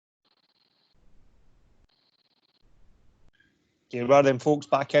Okay, well then, folks,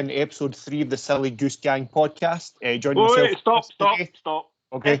 back in episode 3 of the Silly Goose Gang podcast. Joining Wait, myself. Stop.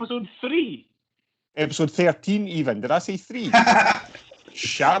 Okay. Episode 3. Episode 13 even. Did I say 3?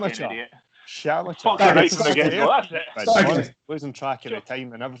 Shamateur. Fuck you right from the get-go, that's it. Losing track of the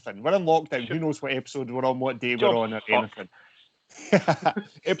time and everything. We're in lockdown. Who knows what episode we're on, what day we're on, or anything.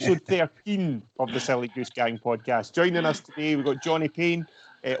 Episode 13 of the Silly Goose Gang podcast. Joining us today, we've got Johnny Payne,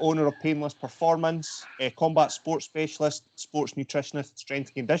 owner of Painless Performance, combat sports specialist, sports nutritionist, strength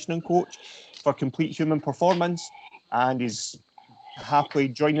and conditioning coach for Complete Human Performance, and he's happily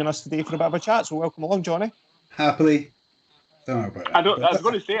joining us today for a bit of a chat. So welcome along, Johnny. Happily. Don't know about that. I was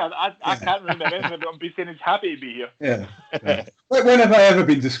going to say, I can't remember anything, but I'm being saying he's happy to be here. Yeah. When have I ever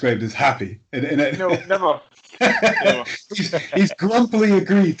been described as happy? No, never. He's grumpily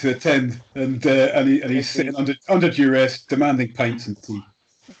agreed to attend, and he's sitting under duress, demanding pints and tea.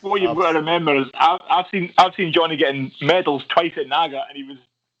 What you've got to remember is I've seen Johnny getting medals twice at Naga, and he was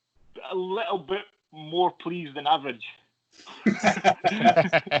a little bit more pleased than average.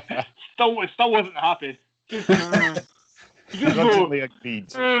 still wasn't happy. Just go. Agreed.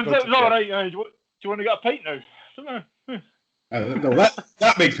 It's all right. Do you want to get a pint now? No,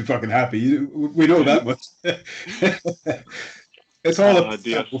 that makes me fucking happy. We know that much. It's all about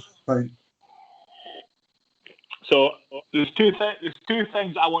pint. So there's two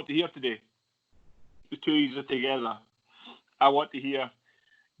things I want to hear today. The two of you together. I want to hear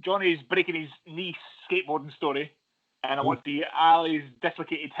Johnny's breaking his knee skateboarding story, and I want to hear Ali's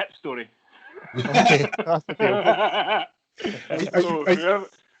dislocated hip story. Okay.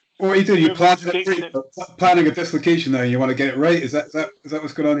 What are you doing? You're planning a dislocation now, and you want to get it right? Is that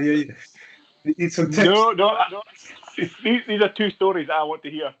what's going on here? You need some tips? No. These are two stories I want to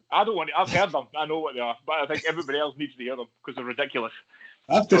hear. I don't want to. I've heard them. I know what they are, but I think everybody else needs to hear them because they're ridiculous.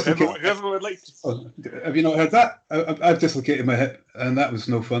 Whoever would like to. Oh, have you not heard that? I've dislocated my hip, and that was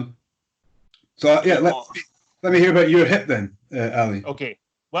no fun. So let me hear about your hip then, Ali. Okay.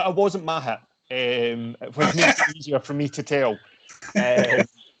 Well, it wasn't my hip. Which makes it easier for me to tell.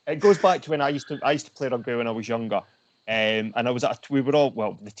 It goes back to when I used to play rugby when I was younger, and I was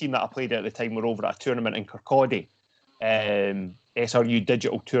the team that I played at the time were over at a tournament in Kirkcaldy, SRU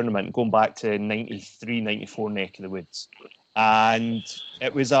digital tournament going back to 93, 94 neck of the woods, and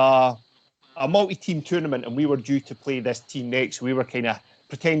it was a multi-team tournament, and we were due to play this team next. We were kind of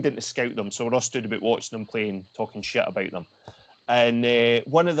pretending to scout them, so we're all stood about watching them play and talking shit about them. And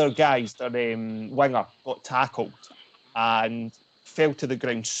one of their guys, their winger, got tackled and fell to the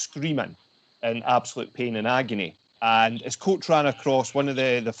ground screaming in absolute pain and agony. And his coach ran across, one of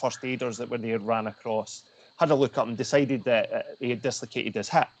the first aiders that were there ran across, had a look up and decided that he had dislocated his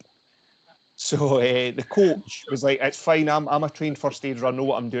hip. So the coach was like, it's fine, I'm a trained first aider, I know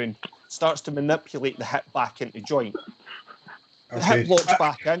what I'm doing. Starts to manipulate the hip back into joint. The hip locks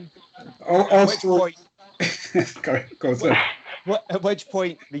back in. At which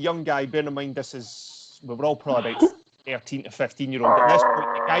point, the young guy, bear in mind we were all probably about 13 to 15-year-old. At this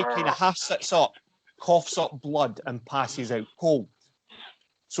point, the guy kind of half sits up, coughs up blood, and passes out cold.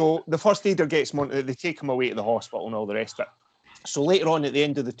 So the first aider gets him on, they take him away to the hospital and all the rest of it. So later on at the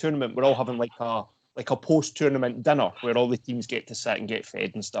end of the tournament, we're all having like a post-tournament dinner where all the teams get to sit and get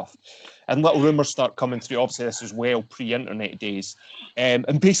fed and stuff. And little rumours start coming through. Obviously, this is well pre-internet days.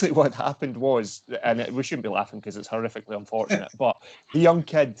 And basically what happened was, and we shouldn't be laughing because it's horrifically unfortunate, but the young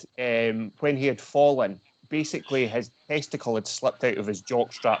kid, when he had fallen, basically his testicle had slipped out of his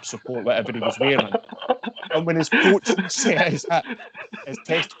jockstrap support, whatever he was wearing. And when his coach set his hip, his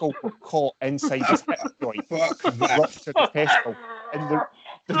testicle got caught inside his hip joint. Ruptured his testicle. And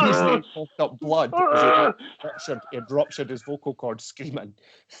the reason he coughed up blood was he had ruptured his vocal cords screaming.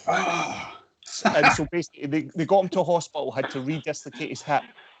 And so basically they got him to a hospital, had to redislocate his hip,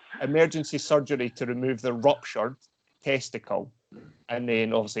 emergency surgery to remove the ruptured testicle, and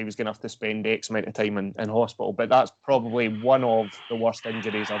then obviously he was going to have to spend X amount of time in hospital. But that's probably one of the worst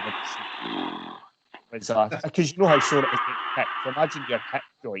injuries I've ever seen. Because you know how sore it is getting hit. So imagine your hip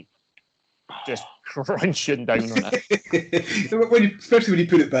joint just crunching down on it. Especially when you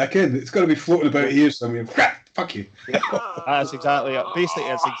put it back in, it's got to be floating about here somewhere. Fuck you. That's exactly it. Basically,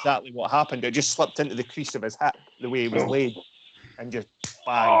 that's exactly what happened. It just slipped into the crease of his hip, the way he was laid, and just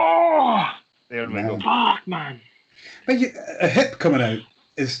bang. There we go. Fuck, man. But a hip coming out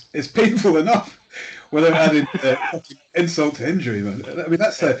is painful enough without adding insult to injury, man. I mean,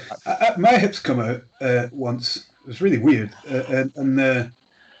 that's my hips come out once. It was really weird, and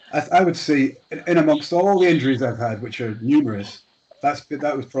I would say, in amongst all the injuries I've had, which are numerous,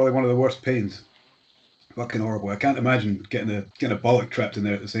 that was probably one of the worst pains. Fucking horrible. I can't imagine getting a bollock trapped in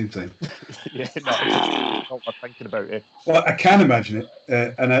there at the same time. Yeah, no, it's not what I'm thinking about it. Well, I can imagine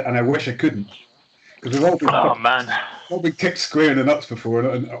it, and I wish I couldn't, because we've Oh man. all been kicked square in the nuts before,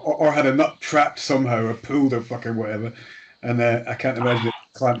 or had a nut trapped somehow, or pulled, or fucking whatever, and I can't imagine it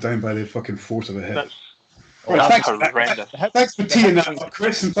clamped down by the fucking force of a hit. That's Right, that's thanks, horrendous. thanks for teeing that up,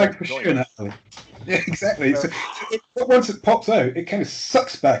 Chris, and thanks for sharing that. Ali. Yeah, exactly. So, once it pops out, it kind of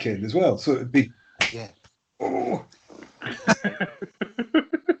sucks back in as well. So it'd be, Yeah. oh,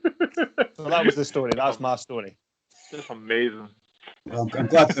 So that was the story. That's my story. That's amazing. well, I'm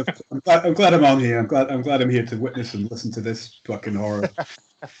glad I'm on here. I'm glad I'm here to witness and listen to this fucking horror.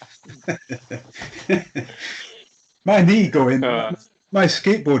 My knee going, my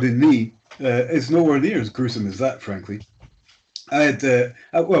skateboarding knee is nowhere near as gruesome as that, frankly. I had,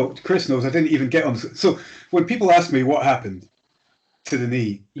 well, Chris knows I didn't even get on. So when people ask me what happened to the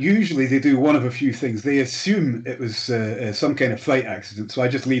knee, usually they do one of a few things. They assume it was some kind of flight accident, so I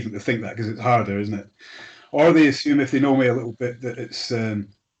just leave them to think that because it's harder, isn't it? Or they assume, if they know me a little bit, that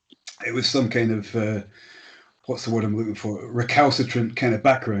it was some kind of what's the word I'm looking for? Recalcitrant kind of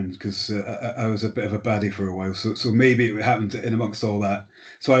background, because I was a bit of a baddie for a while. So maybe it happened in amongst all that.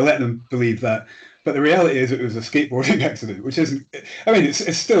 So I let them believe that. But the reality is, it was a skateboarding accident, which isn't. I mean,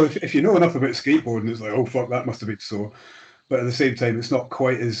 it's still, if you know enough about skateboarding, it's like, oh fuck, that must have been sore. But at the same time, it's not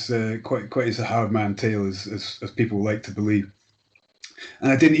quite as quite as a hard man tale as people like to believe.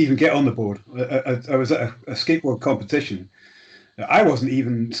 And I didn't even get on the board. I was at a skateboard competition. I wasn't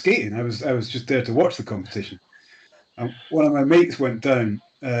even skating. I was just there to watch the competition. And one of my mates went down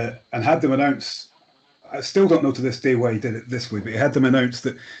and had them announce. I still don't know to this day why he did it this way, but he had them announce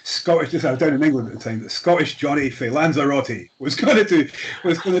that Scottish. I was down in England at the time. That Scottish Johnny for Lanzarote was going to do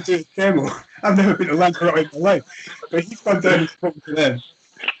a demo. I've never been to Lanzarote in my life, but he's gone down and spoken to them.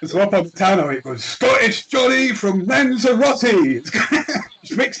 And so up on the tannoy, it goes, Scottish Johnny from Lanzarote,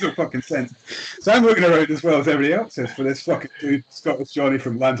 which makes no fucking sense. So I'm looking around as well as everybody else is for this fucking dude, Scottish Johnny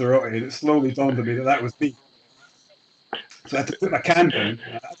from Lanzarote, and it slowly dawned on me that was me. So I had to put my can down.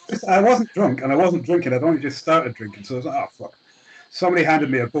 I wasn't drunk, and I wasn't drinking. I'd only just started drinking, so I was like, oh, fuck. Somebody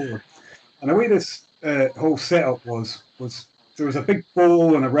handed me a board. And the way this whole setup was there was a big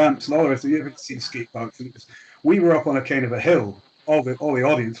bowl and a ramps and all the rest. You ever seen skate parks? And we were up on a kind of a hill, all the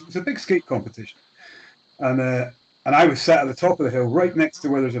audience. It was a big skate competition. And I was sat at the top of the hill, right next to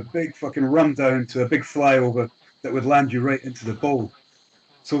where there's a big fucking run down to a big flyover that would land you right into the bowl.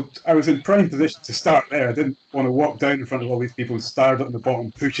 So I was in prime position to start there. I didn't want to walk down in front of all these people and start at the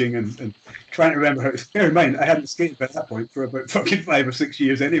bottom, pushing and trying to remember how to. Bear in mind, I hadn't skated at that point for about fucking 5 or 6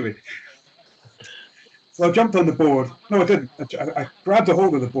 years anyway. So I jumped on the board. No, I didn't. I grabbed a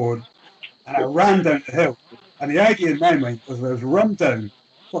hold of the board and I ran down the hill. And the idea in my mind was I was run down,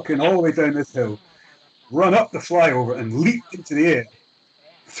 fucking all the way down this hill, run up the flyover and leap into the air,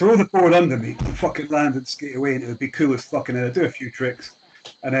 throw the board under me, and fucking land and skate away, and it would be cool as fucking. And I'd do a few tricks.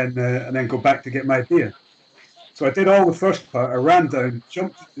 And then go back to get my beer. So I did all the first part. I ran down,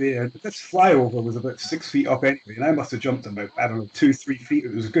 jumped into the air. This flyover was about 6 feet up anyway, and I must have jumped about, I don't know, 2-3 feet.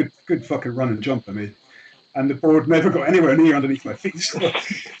 It was a good fucking run and jump I made. And the board never got anywhere near underneath my feet. So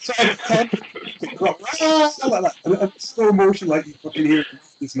I had to drop like that, and slow motion, like you fucking hear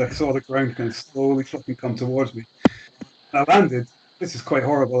it. And I saw the ground kind of slowly fucking come towards me. And I landed. This is quite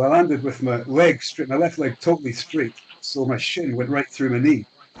horrible. I landed with my leg straight, my left leg totally straight. So my shin went right through my knee.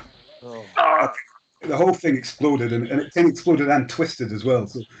 Oh. The whole thing exploded, and it kind of exploded and twisted as well.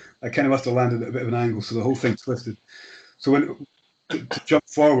 So I kind of must have landed at a bit of an angle, so the whole thing twisted. So when to jump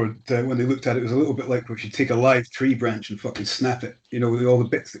forward, when they looked at it, it was a little bit like if you take a live tree branch and fucking snap it, you know, with all the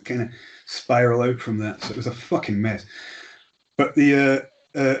bits that kind of spiral out from that. So it was a fucking mess. But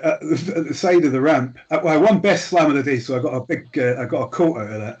at the side of the ramp, well, I won best slam of the day, so I got a coat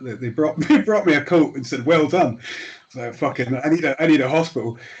out of that. They brought me a coat and said, "Well done." So fucking, I need a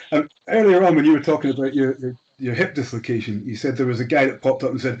hospital. And earlier on, when you were talking about your hip dislocation, you said there was a guy that popped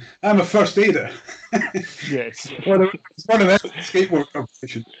up and said, "I'm a first aider." Yes. One of them skateboard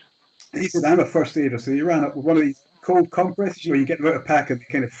competition. And he said, "I'm a first aider." So he ran up with one of these cold compresses, you know, you get them out of pack and they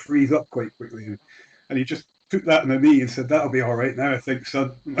kind of freeze up quite quickly. And he just put that on the knee and said, "That'll be all right now, I think,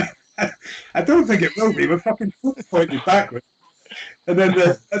 son." I don't think it will be. We're fucking pointed backwards. And then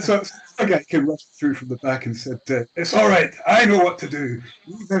a guy came rushing through from the back and said, "It's all right. I know what to do.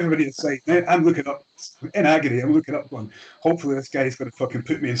 Leave everybody aside." I'm looking up, in agony, I'm looking up one. Hopefully this guy's going to fucking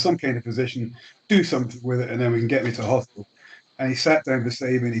put me in some kind of position, do something with it, and then we can get me to hospital. And he sat down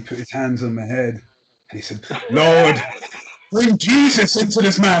beside me and he put his hands on my head. And he said, "Lord, bring Jesus into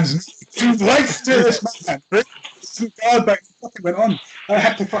this man's knee. Life to this man. Bring God back." Fucking went on. I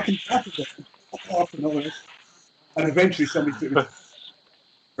had to fucking tackle it. off and all this. And eventually somebody took me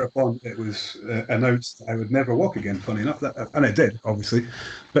upon it was announced that I would never walk again, funny enough. And I did, obviously.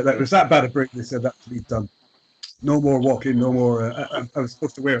 But that was that bad a break, they said that to be done. No more walking, no more. I was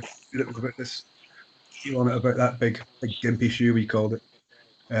supposed to wear a shoe that was about this heel on it, about that big gimpy shoe, we called it.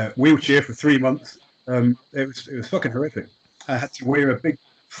 Wheelchair for 3 months. It was fucking horrific. I had to wear a big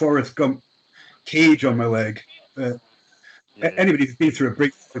Forrest Gump cage on my leg. Anybody who's been through a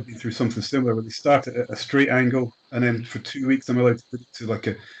break has been through something similar, where they start at a straight angle, and then for 2 weeks I'm allowed to put it to like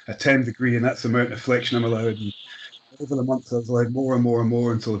a 10 degree, and that's the amount of flexion I'm allowed. And over the months I was allowed more and more and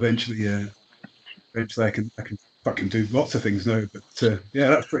more until eventually I can fucking do lots of things now. But yeah,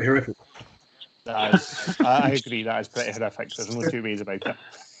 that's pretty horrific. I agree, that is pretty horrific. There's no two ways about it.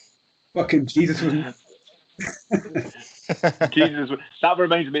 Fucking Jesus was. Jesus, that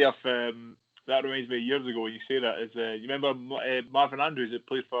reminds me of years ago when you say that. Is you remember Marvin Andrews that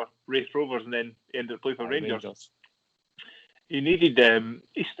played for Raith Rovers and then ended up playing for Rangers? He needed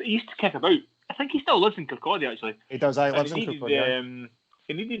he used to kick about. I think he still lives in Kirkcaldy actually. He does. I lives in Kirkcaldy.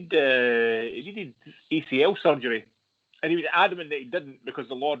 He needed ACL surgery, and he was adamant that he didn't because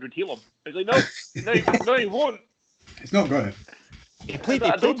the Lord would heal him. He's like, no, he won't. It's not going to. He played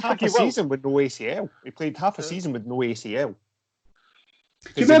half a season with no ACL. He played half a season with no ACL.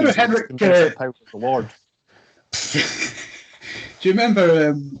 Do you remember Henrik? The Lord. Do you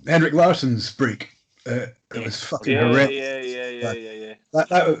remember Henrik Larsson's break? It was fucking horrendous. Yeah.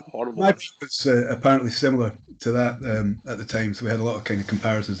 That horrible. My break was apparently similar to that at the time, so we had a lot of kind of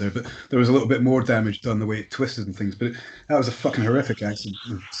comparisons there. But there was a little bit more damage done the way it twisted and things. But that was a fucking horrific accident.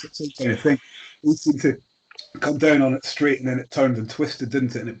 Same kind of thing. We seemed to come down on it straight, and then it turned and twisted,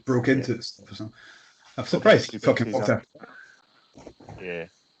 didn't it? And it broke into it. Stuff or something. I'm surprised he fucking walked out. Yeah.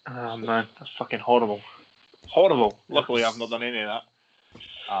 Oh man, that's fucking horrible. Horrible. Luckily, I've not done any of that.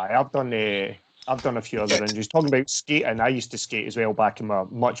 I've done a few other injuries. Talking about skating, I used to skate as well back in my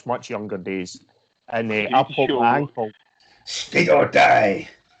much younger days, and I popped my ankle. Skate or die.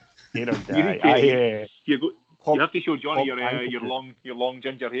 Skate or die. You have to show Johnny your long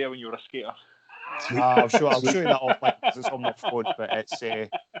ginger hair when you were a skater. I'll show you that offline because it's on my phone. But it's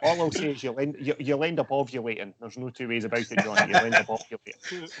all I'll say is you'll end up ovulating. There's no two ways about it, Johnny. You'll end up ovulating.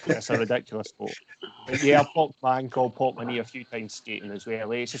 It's a ridiculous sport. But yeah, I popped my ankle, popped my knee a few times skating as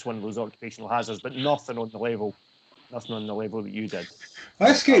well. It's just one of those occupational hazards, but nothing on the level that you did.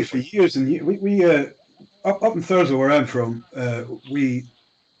 I skated for years and years. We up in Thurso, where I'm from, we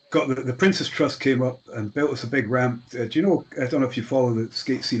got the Princess Trust came up and built us a big ramp. Do you know? I don't know if you follow the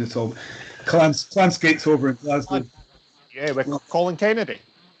skate scene at all. Clan Skates over in Glasgow. Yeah, with Colin Kennedy.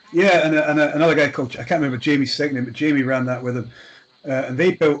 Yeah, and another guy called, I can't remember Jamie's second name, but Jamie ran that with him. And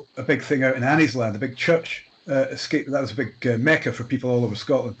they built a big thing out in Anniesland, a big church skate. That was a big mecca for people all over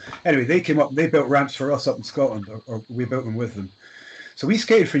Scotland. Anyway, they came up and they built ramps for us up in Scotland, or we built them with them. So we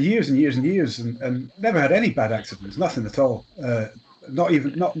skated for years and years and years and never had any bad accidents, nothing at all.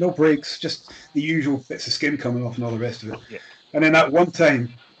 No breaks, just the usual bits of skin coming off and all the rest of it. Yeah. And then that one time,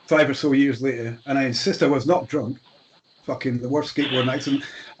 5 or so years later, and I insist I was not drunk, fucking the worst skateboarding accident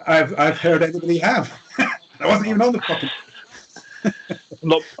I've heard anybody have. I wasn't even on the fucking...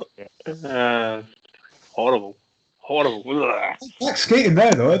 Horrible. Back skating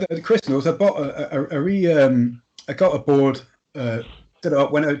there though, Chris knows, I bought I got a board, did it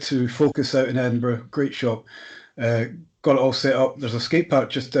up, went out to Focus out in Edinburgh, great shop, got it all set up. There's a skate park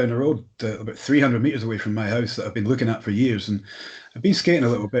just down the road, about 300 metres away from my house, that I've been looking at for years, and I've been skating a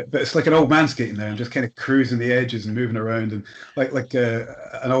little bit, but it's like an old man skating there. I'm just kind of cruising the edges and moving around, and like an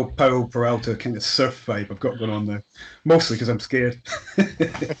old Paulo Peralta kind of surf vibe I've got going on there, mostly because I'm scared.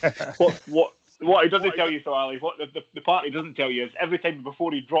 What he doesn't tell you, so Ali, what the part he doesn't tell you is every time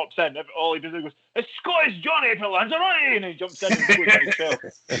before he drops in, all he does is goes, "It's Scottish Johnny to Lanzarote," and he jumps in and goes himself.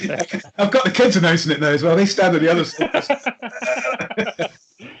 I've got the kids announcing it now as well. They stand on the other side.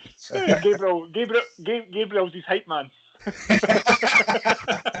 Gabriel's his hype man. Here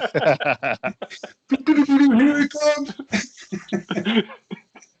he comes.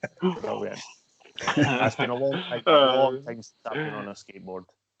 Brilliant. It's been a long time since I've been on a skateboard.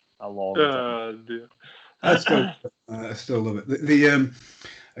 A long time. Dear. I still love it. The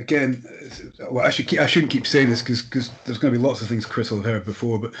again, well, I shouldn't keep saying this because there's going to be lots of things Chris will have heard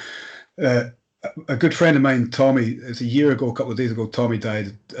before, but a good friend of mine, Tommy, it's a year ago, a couple of days ago, Tommy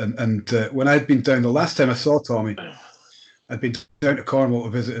died, and when I'd been down, the last time I saw Tommy, I'd been down to Cornwall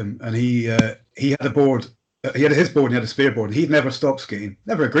to visit him, and he had a board. He had his board and he had a spare board. He'd never stopped skating,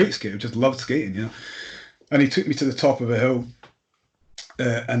 never a great skater, just loved skating, you know. And he took me to the top of a hill,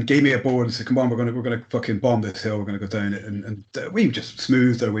 and gave me a board and said, "Come on, we're gonna fucking bomb this hill. We're gonna go down it." And we just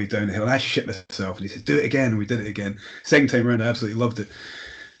smoothed our way down the hill. And I shit myself. And he said, "Do it again." And we did it again. Second time around, I absolutely loved it.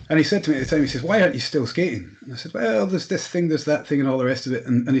 And he said to me at the time, he says, "Why aren't you still skating?" And I said, "Well, there's this thing, there's that thing, and all the rest of it."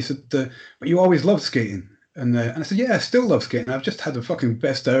 And he said, "But you always loved skating." And I said, "Yeah, I still love skating. I've just had the fucking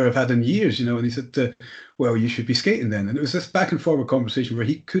best hour I've had in years, you know." And he said, "Well, you should be skating then." And it was this back and forward conversation where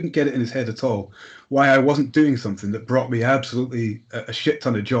he couldn't get it in his head at all why I wasn't doing something that brought me absolutely a shit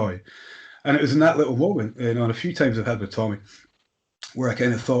ton of joy. And it was in that little moment, you know, and a few times I've had with Tommy, where I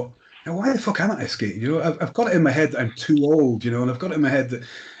kind of thought, now, why the fuck am I skating? You know, I've got it in my head that I'm too old, you know, and I've got it in my head that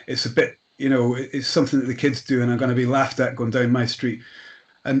it's a bit, you know, it's something that the kids do and I'm going to be laughed at going down my street.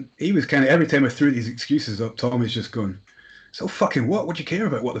 And he was kind of, every time I threw these excuses up, Tommy's just going, "So fucking what? What do you care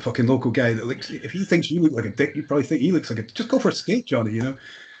about what the fucking local guy that looks, if he thinks you look like a dick, you probably think he looks like a, just go for a skate, Johnny, you know?"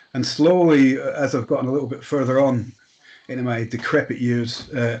 And slowly, as I've gotten a little bit further on into my decrepit years,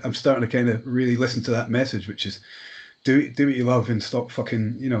 I'm starting to kind of really listen to that message, which is do what you love and stop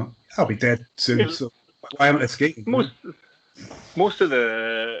fucking, you know, I'll be dead soon, so why am I skating? Most of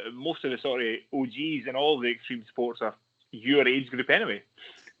the sort of OGs in all the extreme sports are your age group anyway.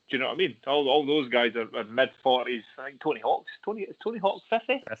 Do you know what I mean? All those guys are mid-40s. I think Tony Hawk's. Is Tony Hawk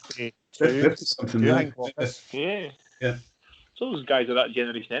 50? 52. Something Yeah. So those guys are that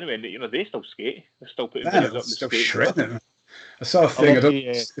generation anyway, and you know they still skate. They're still putting Man, videos up the still skate. shredding it. I saw a thing. I don't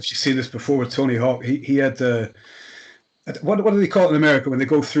know if you've seen this before with Tony Hawk. He had what do they call it in America when they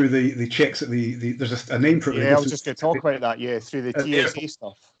go through the checks at the there's a name for it. Yeah, I was just going to talk about that. Yeah, through the TSA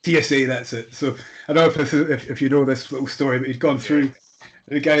stuff. TSA, that's it. So I don't know if you know this little story, but he'd gone through.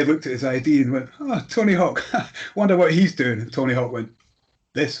 The guy looked at his ID and went, "Oh, Tony Hawk. Wonder what he's doing." And Tony Hawk went,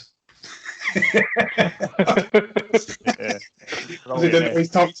 "This." Yeah. He's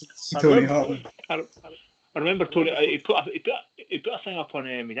talking to Tony Hawk. I remember Tony. He put a thing up on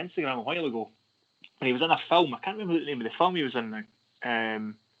his Instagram a while ago, and he was in a film. I can't remember the name of the film he was in now.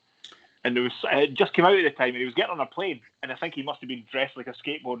 And it just came out at the time, and he was getting on a plane, and I think he must have been dressed like a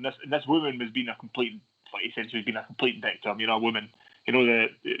skateboard. And this woman was being a complete, what he said, she was being a complete dick to him. You know, a woman. You know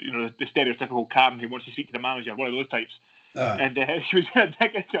the stereotypical Karen who wants to speak to the manager, one of those types. And she was being a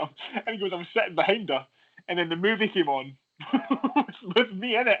dick to him, and he goes, "I was sitting behind her," and then the movie came on with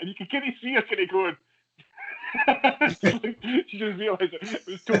me in it, and you could kind of see her kind of going. She just realised it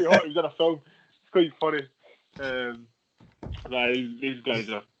was Tony Hawk. It was in a film. It's quite funny. These guys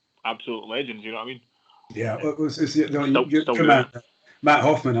are absolute legends. You know what I mean? Yeah, Matt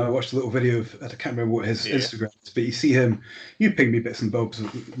Hoffman. I watched a little video of. I can't remember what his Instagram is, but you see him. You ping me bits and bobs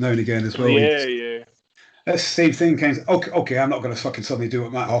now and again as well. Yeah. That's the same thing, kind of. Okay, I'm not going to fucking suddenly do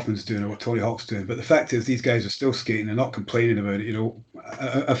what Matt Hoffman's doing or what Tony Hawk's doing, but the fact is, these guys are still skating and not complaining about it. You know,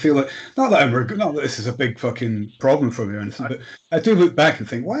 I feel like not that this is a big fucking problem for me or anything, but I do look back and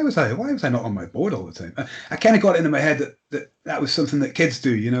think, why was I not on my board all the time? I kind of got into my head that was something that kids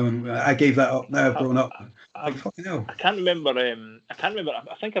do, you know, and I gave that up. Now I've grown up. Fucking hell. I can't remember. I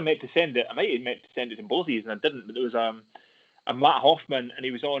think I meant to send it. I might have meant to send it to both of you, and I didn't. But it was a Matt Hoffman, and he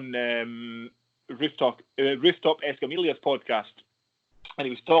was on. Rooftop Escamilia's podcast, and he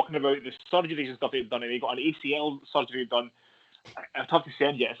was talking about the surgeries and stuff he'd done, and he got an ACL surgery done. I'd have to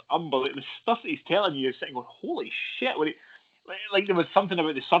send you. It's unbelievable. The stuff that he's telling you is sitting going, holy shit! Like there was something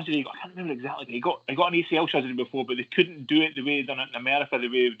about the surgery. I can't remember exactly. He got an ACL surgery before, but they couldn't do it the way they've done it in America, the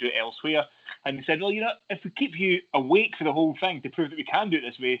way they do it elsewhere. And he said, well, you know, if we keep you awake for the whole thing to prove that we can do it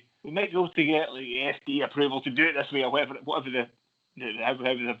this way, we might be able to get like FDA approval to do it this way, or whatever however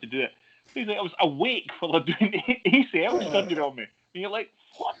they have to do it. He's like, I was awake while they're doing ACL surgery on me. And you're like,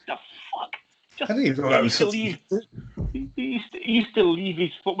 what the fuck? I didn't even know that was he used to leave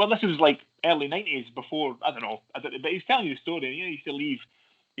his foot. Well, this was like early 90s before, I don't know. But he's telling you the story. You know, he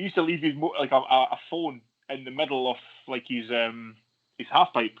used to leave his like a phone in the middle of like his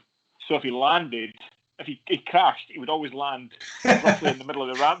half pipe. So if he landed, if he crashed, he would always land roughly in the middle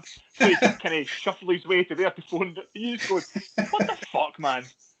of the ramp. So he could kind of shuffle his way to there to phone. He just goes, what the fuck, man?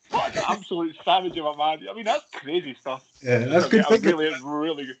 What an absolute savage of a man. I mean, that's crazy stuff. Yeah, that's good thinking.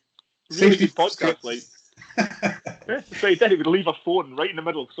 Really good podcast, like. Yeah, so he did. He would leave a phone right in the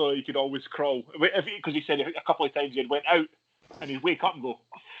middle so he could always crawl. Because he said a couple of times he had went out and he'd wake up and go,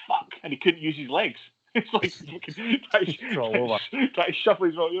 oh, fuck, and he couldn't use his legs. It's like try to shuffle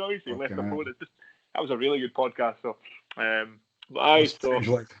his, you know, he left the phone. That was a really good podcast. So,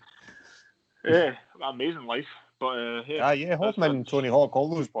 yeah, amazing life. But Hoffman, Tony Hawk, all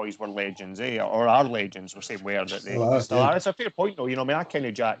those boys were legends, or are legends, or same word that they still are. It's a fair point, though. You know, I mean, I kind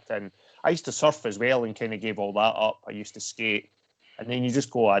of jacked in. I used to surf as well and kind of gave all that up. I used to skate, and then you just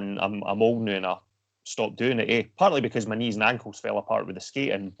go, I'm old now, stopped doing it. Partly because my knees and ankles fell apart with the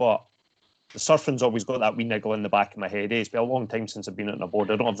skating, but the surfing's always got that wee niggle in the back of my head. It's been a long time since I've been on a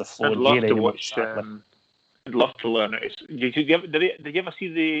board. I don't have the flow I'd and love gear to anymore, watch. sadly. I'd love to learn it. Did you ever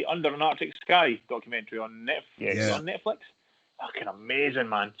see the Under an Arctic Sky documentary on Yes. on Netflix? Fucking amazing,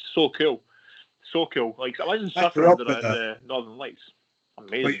 man. So cool. So cool. Like, imagine I grew surfing up under with the Northern Lights.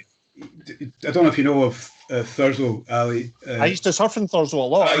 Amazing. I don't know if you know of Thurso, Ali. I used to surf in Thurso a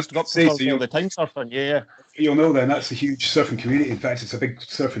lot. I used to go up to Say, so Thurso you- all the time surfing. Yeah. You'll know then that's a huge surfing community. In fact, it's a big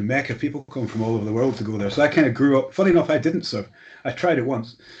surfing mecca. People come from all over the world to go there. So I kind of grew up. Funny enough, I didn't surf. I tried it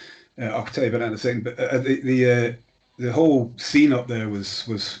once. I'll tell you about that in a second. But the whole scene up there was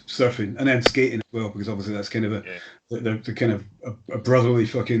surfing and then skating as well, because obviously that's kind of the kind of a brotherly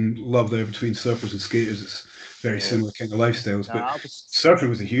fucking love there between surfers and skaters. It's very similar kind of lifestyles. But surfing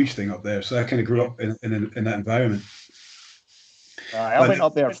was a huge thing up there, so I kind of grew up in that environment. I went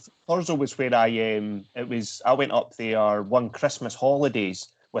up there. Thurso was where I went up there one Christmas holidays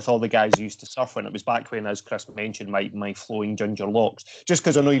with all the guys who used to surf, and it was back when, as Chris mentioned, my flowing ginger locks. Just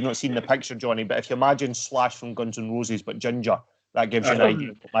because I know you've not seen the picture, Johnny, but if you imagine Slash from Guns N' Roses but ginger, that gives you an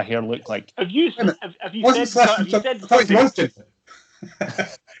idea of what my hair looked like. Have you said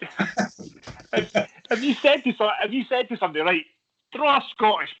to somebody, right, throw a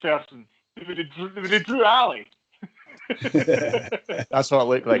Scottish person? They would have drew Ali. That's what it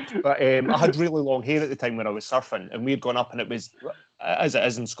looked like. But I had really long hair at the time when I was surfing, and we had gone up, and it was, as it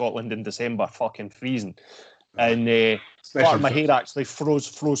is in Scotland in December, fucking freezing. And part of my hair actually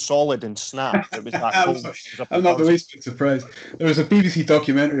froze solid and snapped. It was that cold. I'm not the least bit surprised. There was a BBC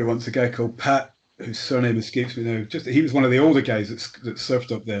documentary once, a guy called Pat, whose surname escapes me now. He was one of the older guys that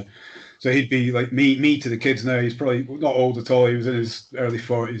surfed up there. So he'd be like me to the kids now. He's probably not old at all. He was in his early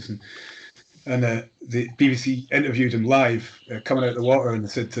 40s, and the BBC interviewed him live coming out of the water, and they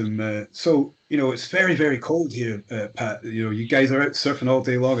said to him, so, you know, it's very, very cold here, Pat. You know, you guys are out surfing all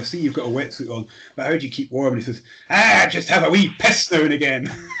day long. I see you've got a wetsuit on, but how do you keep warm? And he says, just have a wee piss now and again.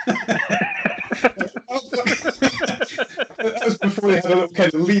 That was before they had a little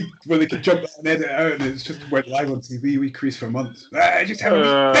kind of lead where they could jump and edit it out, and it's just went live on TV. We creased for months. Just have a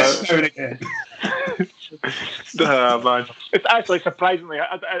wee piss now and again. Man, it's actually surprisingly.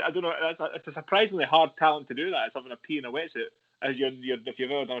 I don't know. It's a surprisingly hard talent to do that. It's having a pee in a wetsuit. As if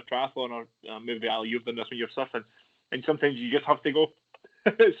you've ever done a triathlon, or maybe Ali, you've done this when you're surfing, and sometimes you just have to go.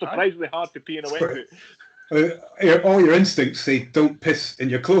 It's surprisingly hard to pee in a wetsuit. All your instincts say don't piss in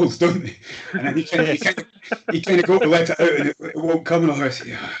your clothes, don't they? And then you kind of go to let it out, and it won't come. And all that.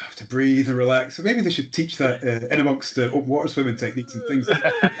 You have to breathe and relax. So maybe they should teach that in amongst the open water swimming techniques and things.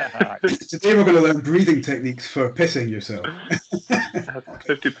 Today we're going to learn breathing techniques for pissing yourself.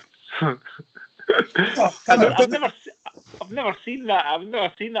 I've never seen that. I've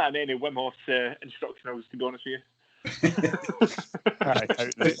never seen that in any Wim Hof's instructionals, to be honest with you.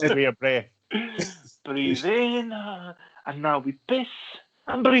 Way of breath. Breathe in, and now we piss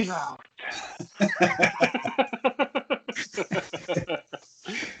and breathe out.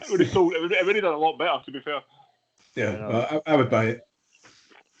 It would have done a lot better, to be fair. Yeah, well, I would buy it.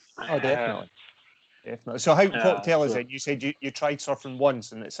 Oh, definitely. So what tell us then? You said you tried surfing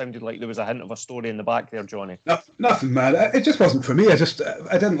once, and it sounded like there was a hint of a story in the back there, Johnny. Nothing, man. It just wasn't for me. I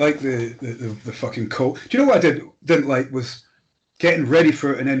didn't like the fucking cold. Do you know what I didn't like was getting ready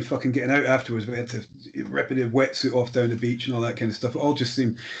for it and then fucking getting out afterwards. We had to rip the wetsuit off down the beach and all that kind of stuff. It all just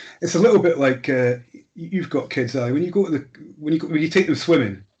seemed. It's a little bit like you've got kids, Ali. When you take them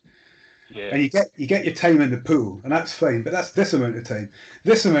swimming. Yeah. And you get your time in the pool, and that's fine, but that's this amount of time.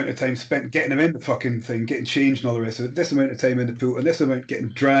 This amount of time spent getting them in the fucking thing, getting changed and all the rest of it. This amount of time in the pool, and this amount getting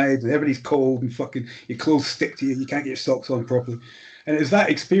dried, and everybody's cold, and fucking your clothes stick to you, you can't get your socks on properly. And it was that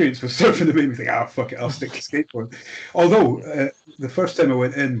experience with surfing that made me think, fuck it, I'll stick to skateboard. Although, the first time I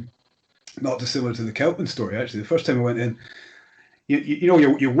went in, not dissimilar to the Kelpman story, actually, the first time I went in,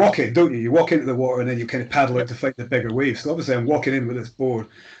 you walk in, don't you? You walk into the water and then you kind of paddle out to fight the bigger waves. So obviously I'm walking in with this board,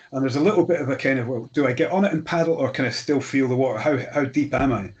 and there's a little bit of a kind of, well, do I get on it and paddle, or can I still feel the water? How deep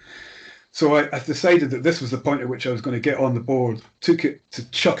am I? So I decided that this was the point at which I was going to get on the board, took it to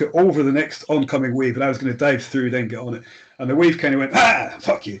chuck it over the next oncoming wave, and I was going to dive through, then get on it. And the wave kind of went,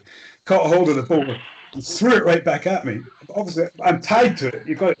 fuck you, caught a hold of the board and threw it right back at me. Obviously, I'm tied to it.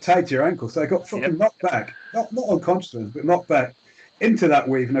 You've got it tied to your ankle. So I got fucking knocked back, not unconscious, but knocked back into that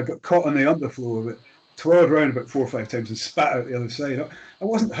wave, and I got caught on the underflow of it, twirled around about 4 or 5 times and spat out the other side. I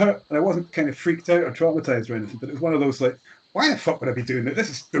wasn't hurt, and I wasn't kind of freaked out or traumatized or anything, but it was one of those like, why the fuck would I be doing that? This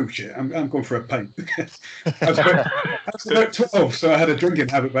is bullshit. I'm going for a pint. I was about 12, so I had a drinking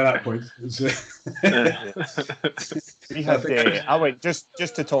habit by that point. We had, I went just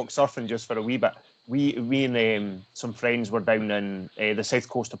to talk surfing just for a wee bit. we and some friends were down in the south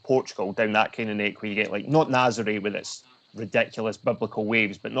coast of Portugal, down that kind of neck where you get like not Nazaré with its ridiculous biblical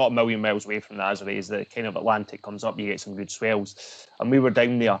waves, but not a million miles away from Nazaré as the kind of Atlantic comes up, you get some good swells. And we were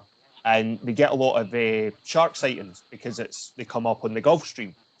down there, and they get a lot of shark sightings because they come up on the Gulf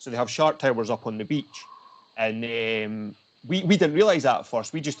Stream. So they have shark towers up on the beach, and we didn't realise that at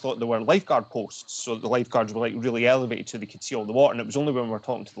first. We just thought they were lifeguard posts, so the lifeguards were like really elevated so they could see all the water. And it was only when we were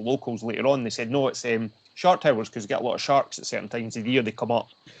talking to the locals later on, they said, no, it's shark towers because you get a lot of sharks at certain times of the year. They come up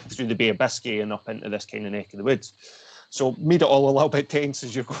through the Bay of Biscay and up into this kind of neck of the woods. So made it all a little bit tense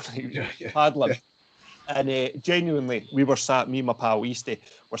as you're going out paddling. Yeah. And genuinely, we were sat, me and my pal Eastie,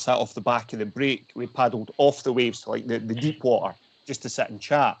 were sat off the back of the break. We paddled off the waves to like the deep water just to sit and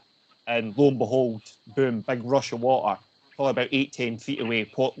chat. And lo and behold, boom, big rush of water, probably about 8-10 feet away.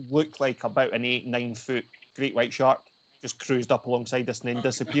 What looked like about an 8-9 foot great white shark just cruised up alongside us and then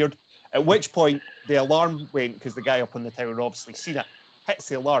disappeared. At which point, the alarm went because the guy up on the tower obviously seen it, hits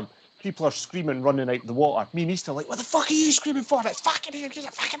the alarm. People are screaming, running out the water. Me and Easter are like, what the fuck are you screaming for? It's fucking here, get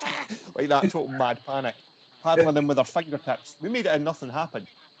it fucking there. Like that total mad panic. Paddling them with our fingertips. We made it and nothing happened.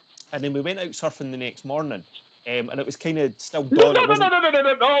 And then we went out surfing the next morning. And it was kind of still dawn.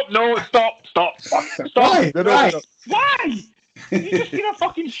 No, stop. Why? Why? You just seen a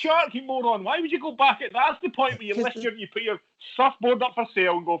fucking shark, you moron. Why would you go back at that's the point where you put your surfboard up for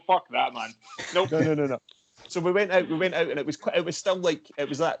sale and go, fuck that, man. Nope. No. So we went out, and it was still like it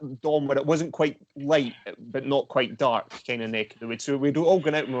was that dawn where it wasn't quite light, but not quite dark, kind of neck of the woods. So we'd all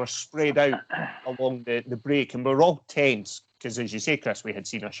gone out and we were spread out along the break, and we were all tense because, as you say, Chris, we had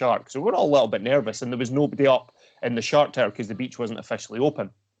seen a shark. So we were all a little bit nervous, and there was nobody up in the shark tower because the beach wasn't officially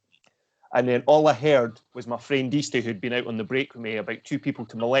open. And then all I heard was my friend Eastie, who'd been out on the break with me, about 2 people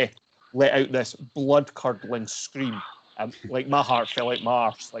to my left, let out this blood-curdling scream. Like my heart fell out my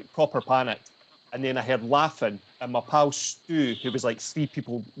arse, like proper panic. And then I heard laughing, and my pal Stu, who was like 3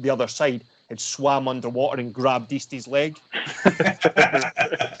 people the other side, had swam underwater and grabbed Eastie's leg.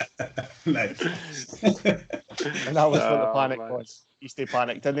 Nice. And that was what the panic was. Eastie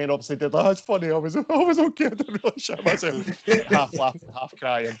panicked, and then obviously did that. It's funny, I was okay, I didn't really shit myself. Half laughing, half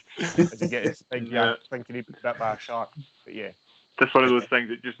crying as you get his thinking he'd been bit by a shark. But yeah. Just one of those things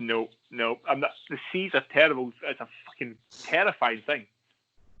that just no. The seas are terrible. It's a fucking terrifying thing.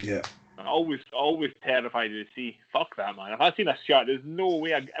 Yeah. I'm always terrified of the sea. Fuck that, man. If I've seen a shark, there's no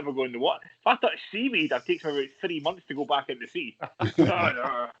way I'd ever go in the water. If I touch seaweed, it takes me about 3 months to go back in the sea. No,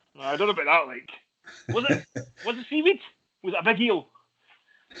 I don't know about that. Like, was it seaweed? Was it a big eel?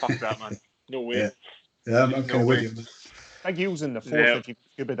 Fuck that, man. No way. Yeah, I'm kind of with you. Big eels in the fourth if you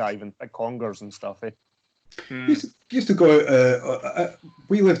scuba diving, big congers and stuff. Used to go out.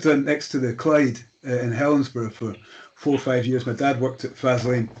 We lived next to the Clyde in Helensburgh for 4 or 5 years. My dad worked at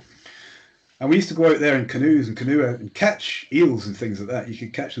Faslane. And we used to go out there in canoes and canoe out and catch eels and things like that. You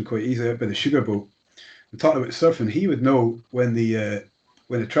could catch them quite easily out by the sugar boat. And talking about surfing, he would know when the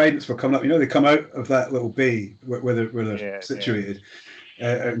tridents were coming up. You know, they come out of that little bay where they're situated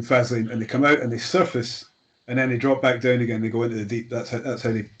out in Faslane, and they come out and they surface, and then they drop back down again. They go into the deep. That's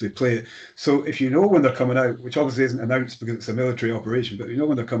how they play it. So if you know when they're coming out, which obviously isn't announced because it's a military operation, but you know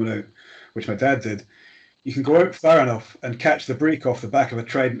when they're coming out, which my dad did. You can go out far enough and catch the break off the back of a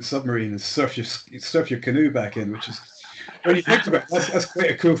Trident submarine and surf your canoe back in, which is, when you think about it, that's quite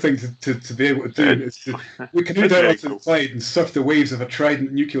a cool thing to be able to do. We canoed out onto the Clyde and surf the waves of a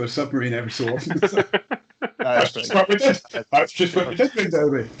Trident nuclear submarine every so often. That's just what we did. That's just what we did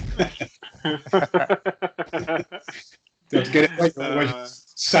down there. You have to get it right, otherwise you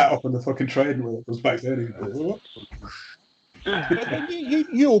sat up on the fucking Trident when it goes back down again.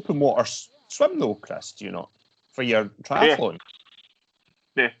 You open water swim though, Chris, do you not? For your triathlon?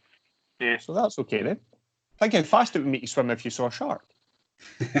 Yeah. So that's okay then. Think how fast it would make you swim if you saw a shark.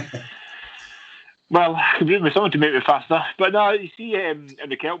 Well, I could do it with someone to make me faster. But no, you see, in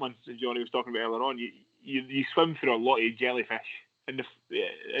the Keltman, as Johnny was talking about earlier on, you swim through a lot of jellyfish. And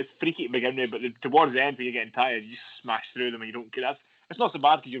it's freaky to begin with, but towards the end, when you're getting tired, you just smash through them and you don't care. It's not so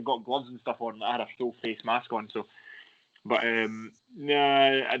bad because you've got gloves and stuff on. I had a full face mask on, so. But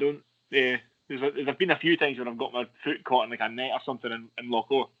no, I don't. Yeah, there's been a few times when I've got my foot caught in like a net or something in Loch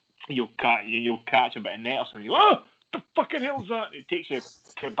O. You'll catch a bit of net or something. You go, oh, the fucking hell's that? It takes you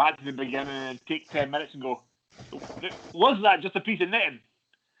back to the beginning and take 10 minutes and go, was that just a piece of netting?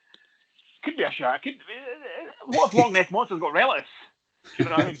 Could be a shark. What if Loch Ness Monster's got relatives? You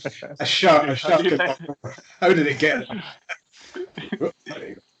know what I mean? A shark. How did it get it?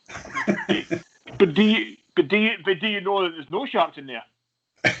 But do you know that there's no sharks in there?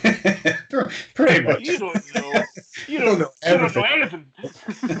 Pretty much. You don't know. You don't know anything.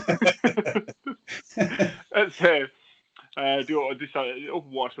 do something.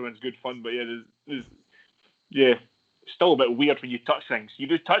 Open water swimming's good fun, but yeah, still a bit weird when you touch things. You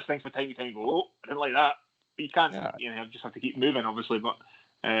do touch things from time to time and go, oh, I didn't like that. But you can't, you just have to keep moving, obviously. But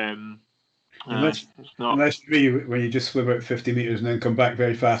Unless you when you just swim out 50 metres and then come back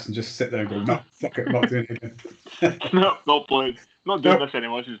very fast and just sit there and go, no, fuck it, not doing it again. No, not playing. Not doing this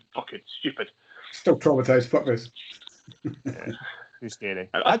anymore. This is fucking stupid. Still traumatised, fuck this. Too scary.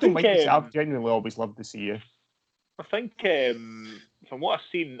 I don't mind this. I've genuinely always loved to see you. I think from what I've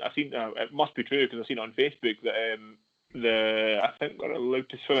seen, it must be true because I've seen it on Facebook that I think we're allowed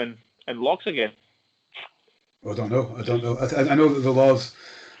to swim in lochs again. I don't know. I know that the laws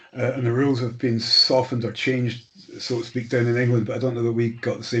and the rules have been softened or changed, so to speak, down in England, but I don't know that we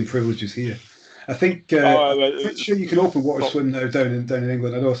got the same privileges here. I think I'm sure you can open water swim now down in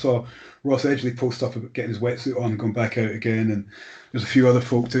England. I know I saw Ross Edgley post up about getting his wetsuit on and going back out again, and there's a few other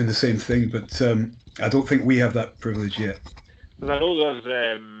folk doing the same thing, but I don't think we have that privilege yet. Because I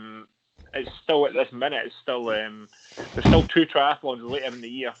know it's still at this minute. It's still there's still 2 triathlons later in the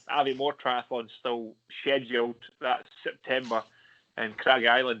year. Aviemore triathlon's still scheduled. That's September, and Craggy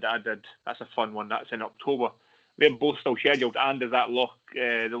Island I did. That's a fun one. That's in October. They're both still scheduled, and there's that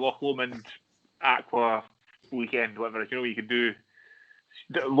the Loch Lomond Aqua weekend, whatever. You can do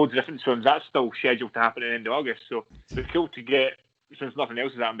loads of different swims. That's still scheduled to happen at the end of August. So it'd be cool to get, since nothing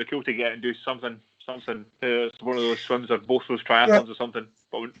else is happening, it'd be cool to get and do something. One of those swims or both those triathlons or something.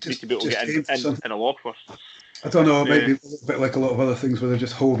 But we need to be able to get in a loch first. I don't know. It might be a bit like a lot of other things where they're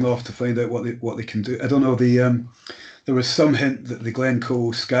just holding off to find out what they can do. I don't know. There was some hint that the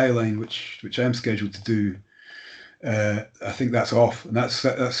Glencoe Skyline, which I'm scheduled to do, I think that's off, and that's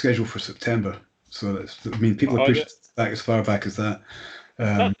scheduled for September. So people are pushed back as far back as that.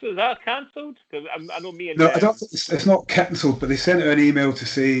 Is that cancelled? Because I know me and no, I don't think it's not cancelled, but they sent out an email to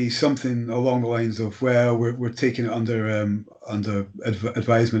say something along the lines of, well, we're taking it under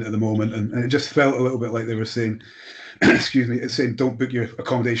advisement at the moment, and it just felt a little bit like they were saying, excuse me, it's saying don't book your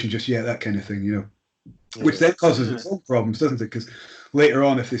accommodation just yet, that kind of thing, which then causes its own problems, doesn't it? Because later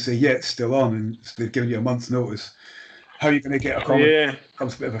on, if they say it's still on and they've given you a month's notice, how are you going to get accommodation? It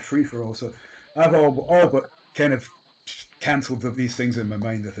becomes a bit of a free for all. So I've all but kind of cancelled these things in my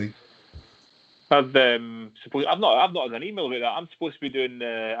mind, I think. I've not had an email about that. I'm supposed to be doing.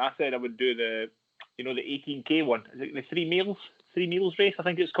 I said I would do the 18K one. Is it the 3 meals race? I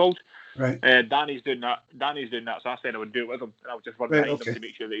think it's called. Right. Danny's doing that. So I said I would do it with him, and I would just run behind him to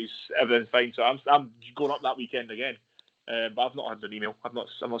make sure that everything's fine. So I'm going up that weekend again. But I've not had an email. I've not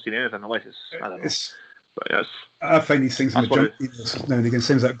seen anything unless I don't know. But yes, I find these things in the junk emails now and again.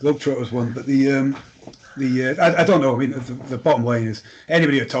 Seems like Globetrotters one, but I don't know. I mean, the bottom line is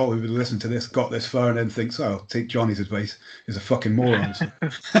anybody at all who would listen to this got this far and then thinks, "Oh, I'll take Johnny's advice," is a fucking moron.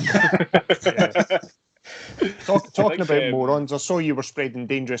 Talking about morons, I saw you were spreading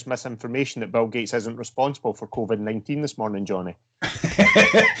dangerous misinformation that Bill Gates isn't responsible for COVID-19 this morning, Johnny.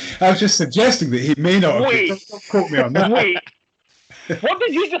 I was just suggesting that he may not. Wait, don't quote me on that. Wait, what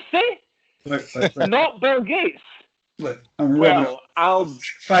did you just say? Look. Not Bill Gates. Look, I'm well, I'll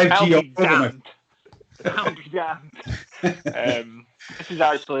 5G be damned. I'll be damned. This is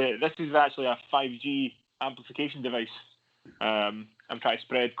actually a 5G amplification device. I'm trying to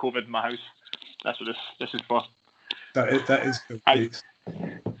spread COVID in my house. That's what this is for. That is Bill Gates.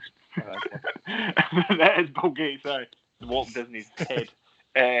 That is Bill Gates. Sorry, Walt Disney's head.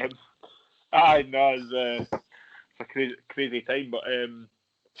 I know it's a crazy time, but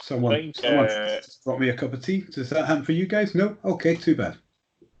someone brought me a cup of tea. Does that happen for you guys? No. Okay, too bad.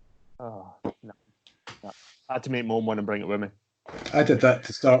 Oh no. I had to make Mum want to bring it with me. I did that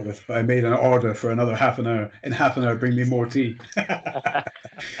to start with, but I made an order for another half an hour. In half an hour, bring me more tea.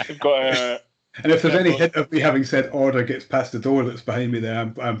 I've got and if there's any hint of me having said order gets past the door that's behind me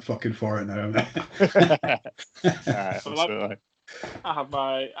there, I'm fucking for it now. I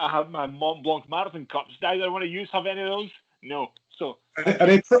have my Mont Blanc marathon cups. Do either one of you have any of those? No. So are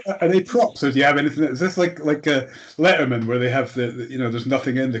they props, or do you have anything? Is this like a Letterman where they have the there's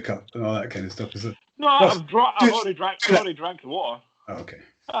nothing in the cup and all that kind of stuff? Is it? No, I've already drank the water. Oh, okay.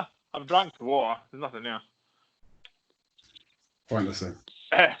 I've drank the water. There's nothing there. Pointless then.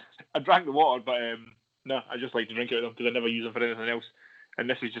 I drank the water, but no, I just like to drink it with them because I never use them for anything else. And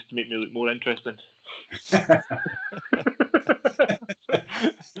this is just to make me look more interesting.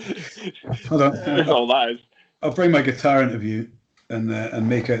 Hold on. That's all that is. I'll bring my guitar interview and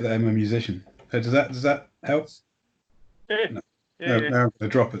make out that I'm a musician. Does that help? Yeah. No. Yeah. No, I'm going to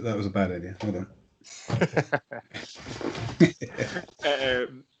drop it. That was a bad idea. Hold on.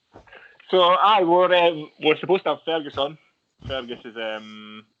 We're supposed to have Fergus on. Fergus is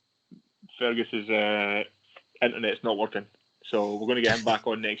internet's not working. So we're going to get him back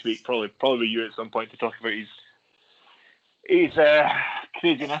on next week, probably you at some point, to talk about his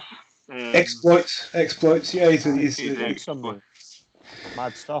craziness. Exploits. Yeah, He's some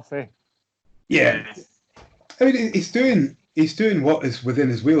mad stuff, eh? Yeah. I mean, he's doing what is within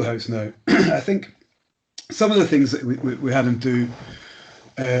his wheelhouse now. I think some of the things that we had him do,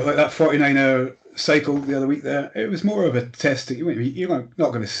 like that 49-hour cycle the other week there, it was more of a testing. You're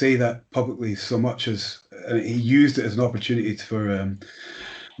not going to say that publicly so much as he used it as an opportunity for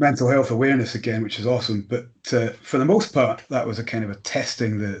mental health awareness again, which is awesome. But for the most part, that was a kind of a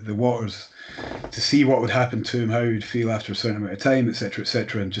testing the waters to see what would happen to him, how he would feel after a certain amount of time,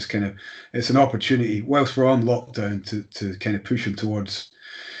 etc., and just kind of, it's an opportunity whilst we're on lockdown to kind of push him towards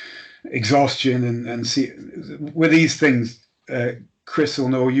exhaustion and see with these things. Chris will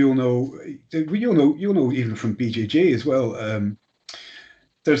know, you'll know even from BJJ as well.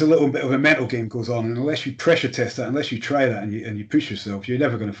 There's a little bit of a mental game goes on, and unless you pressure test that, unless you try that and you push yourself, you're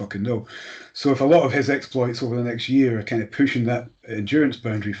never going to fucking know. So if a lot of his exploits over the next year are kind of pushing that endurance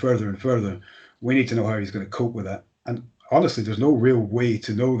boundary further and further, we need to know how he's going to cope with that. And honestly, there's no real way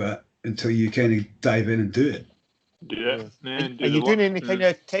to know that until you kind of dive in and do it. Yeah. Are you doing any kind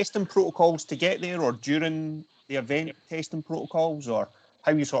of testing protocols to get there, or during the event testing protocols, or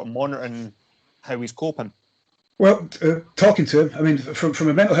how are you sort of monitoring how he's coping? Well, talking to him, I mean, from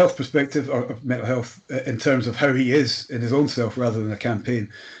a mental health perspective, or mental health in terms of how he is in his own self rather than a campaign,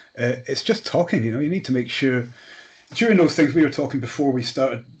 it's just talking, you need to make sure. During those things we were talking before we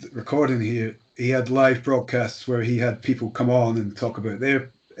started recording here, he had live broadcasts where he had people come on and talk about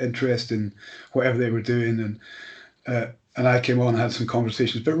their interest in whatever they were doing, and I came on and had some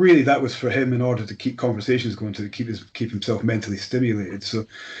conversations. But really, that was for him in order to keep conversations going, to keep himself mentally stimulated. So,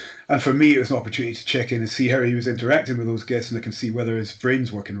 and for me, it was an opportunity to check in and see how he was interacting with those guests, and I can see whether his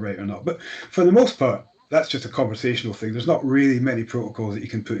brain's working right or not. But for the most part, that's just a conversational thing. There's not really many protocols that you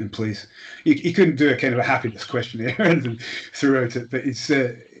can put in place. You couldn't do a kind of a happiness questionnaire and throughout it, but it's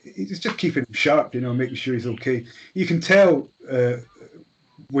just keeping him sharp, making sure he's okay. You can tell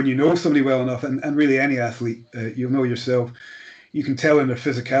when you know somebody well enough, and really any athlete, you'll know yourself, you can tell in their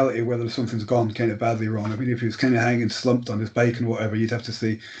physicality whether something's gone kind of badly wrong. I mean, if he was kind of hanging slumped on his bike and whatever, you'd have to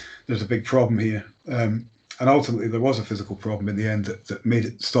say there's a big problem here. And ultimately, there was a physical problem in the end that made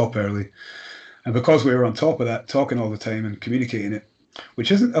it stop early. And because we were on top of that, talking all the time and communicating it,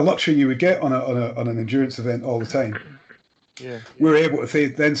 which isn't a luxury you would get on an endurance event all the time. Yeah. We were able to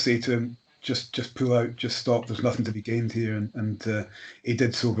then say to him, just pull out, just stop. There's nothing to be gained here, and he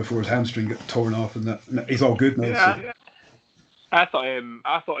did so before his hamstring got torn off, and that he's all good now. Yeah, so. I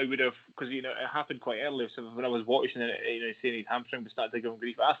thought he would have, because it happened quite early. So when I was watching it, saying his hamstring was starting to give him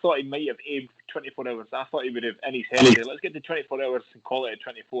grief, I thought he might have aimed for 24 hours. I thought he would have in his head said, let's get to 24 hours and call it at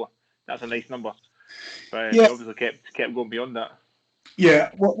 24. That's a nice number. But he obviously kept going beyond that.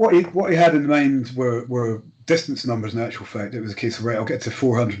 Yeah, what he had in mind were distance numbers. In actual fact, it was a case of, right, I'll get to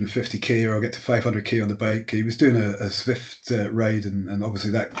 450k or I'll get to 500k on the bike. He was doing a Swift ride, and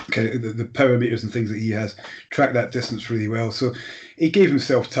obviously that kind of, the power meters and things that he has track that distance really well. So he gave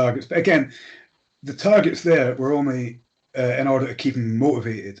himself targets, but again, the targets there were only in order to keep him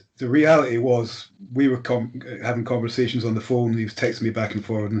motivated. The reality was we were having conversations on the phone. He was texting me back and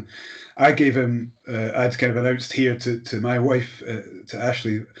forward, and I gave him, I'd kind of announced here to my wife, to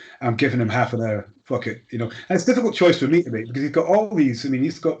Ashley, I'm giving him half an hour. Fuck it, And it's a difficult choice for me to make because he's got all these,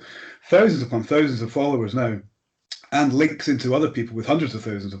 he's got thousands upon thousands of followers now, and links into other people with hundreds of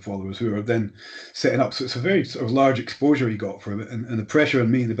thousands of followers who are then setting up. So it's a very sort of large exposure he got from it, and the pressure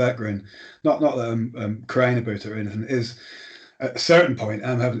on me in the background, not that I'm crying about it or anything, is at a certain point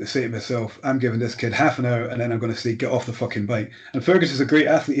I'm having to say to myself, I'm giving this kid half an hour and then I'm going to say, get off the fucking bike. And Fergus is a great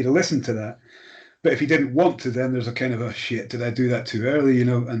athlete, he'd have listened to that. But if he didn't want to, then there's a kind of a shit, did I do that too early,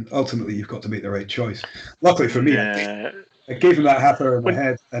 And ultimately you've got to make the right choice. Luckily for me, I gave him that half hour in my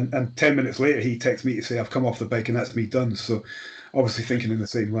head, and 10 minutes later he texted me to say I've come off the bike, and that's me done. So obviously thinking in the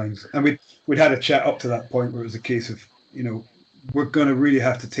same lines. And we'd had a chat up to that point where it was a case of, we're going to really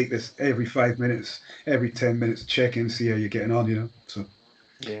have to take this every 5 minutes, every 10 minutes, check in, see how you're getting on, So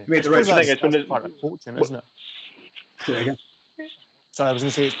yeah, made the right choice. That's part of coaching, isn't it? Say it again. So I was going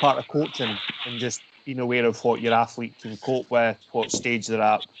to say it's part of coaching and just being aware of what your athlete can cope with, what stage they're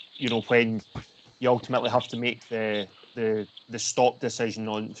at. When you ultimately have to make the stop decision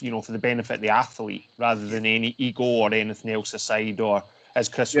on, for the benefit of the athlete rather than any ego or anything else aside. Or as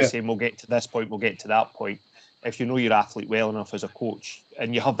Chris was saying, we'll get to this point, we'll get to that point. If you know your athlete well enough as a coach,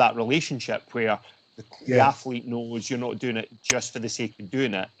 and you have that relationship where the athlete knows you're not doing it just for the sake of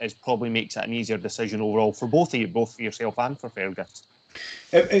doing it, it probably makes it an easier decision overall for both of you, both for yourself and for Fergus.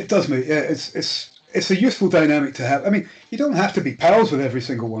 It does, mate. Yeah, it's it's a useful dynamic to have. I mean, you don't have to be pals with every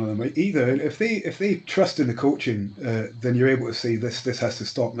single one of them either. If they trust in the coaching, then you're able to say this has to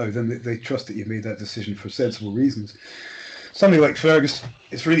stop now. Then they trust that you've made that decision for sensible reasons. Somebody like Fergus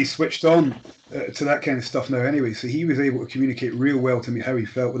is really switched on to that kind of stuff now anyway, so he was able to communicate real well to me how he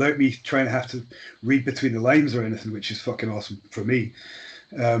felt without me trying to have to read between the lines or anything, which is fucking awesome for me.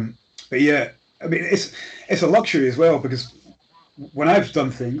 But yeah, I mean, it's a luxury as well, because when I've done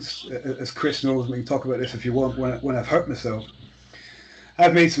things, as Chris knows, we can talk about this if you want, when I've hurt myself,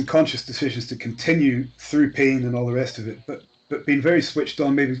 I've made some conscious decisions to continue through pain and all the rest of it, but being very switched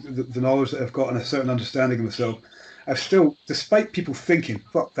on, maybe the knowledge that I've got and a certain understanding of myself, I've still, despite people thinking,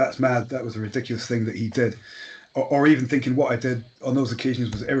 fuck, that's mad, that was a ridiculous thing that he did, or even thinking what I did on those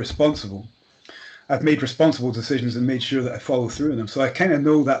occasions was irresponsible, I've made responsible decisions and made sure that I follow through on them. So I kind of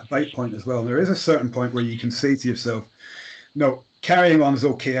know that bite point as well. And there is a certain point where you can say to yourself, no, carrying on is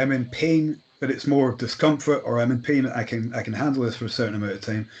okay. I'm in pain, but it's more discomfort, or I'm in pain. I can handle this for a certain amount of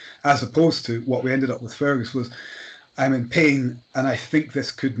time, as opposed to what we ended up with Fergus was, I'm in pain and I think this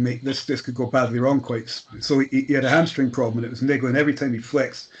could make this could go badly wrong quite. So he had a hamstring problem and it was niggling. Every time he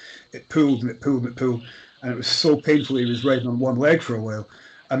flexed, it pulled and it pulled and it pulled, and it was so painful he was riding on one leg for a while.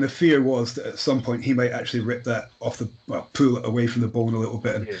 And the fear was that at some point he might actually rip that off pull it away from the bone a little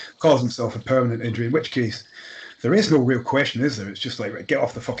bit and cause himself a permanent injury. In which case, there is no real question, is there? It's just like, right, get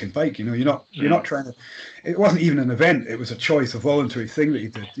off the fucking bike. You know, you're not trying to. It wasn't even an event. It was a choice, a voluntary thing that you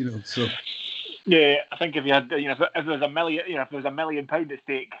did. You know, so. Yeah, I think if you had, if there was £1 million, if there was £1 million at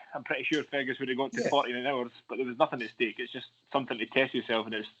stake, I'm pretty sure Fergus would have got to 49 hours. But there was nothing at stake. It's just something to test yourself,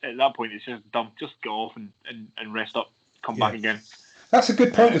 and at that point, it's just dumb. Just go off and rest up, come back again. That's a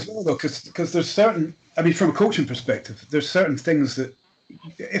good point as well, though, because there's certain. I mean, from a coaching perspective, there's certain things that,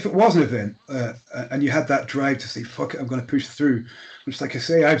 if it was an event and you had that drive to say, "Fuck it, I'm going to push through," which, like I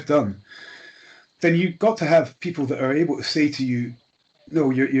say, I've done, then you've got to have people that are able to say to you, no,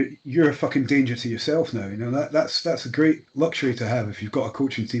 you're a fucking danger to yourself now. You know, that's a great luxury to have if you've got a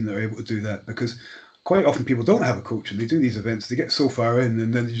coaching team that are able to do that, because quite often people don't have a coach and they do these events, they get so far in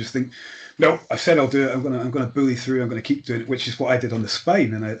and then they just think, no, I said I'll do it, I'm gonna bully through, I'm gonna keep doing it, which is what I did on the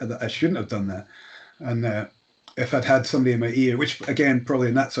spine, and I shouldn't have done that. And if I'd had somebody in my ear, which again probably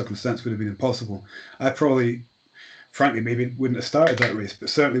in that circumstance would have been impossible, I probably, frankly, maybe wouldn't have started that race, but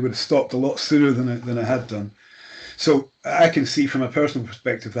certainly would have stopped a lot sooner than I had done. So I can see from a personal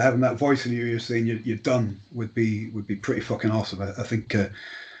perspective that having that voice in your ear saying you're done would be pretty fucking awesome. I think,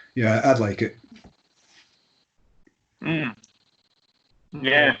 I'd like it. Mm.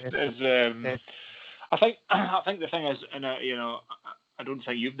 Yeah, I think the thing is, and I don't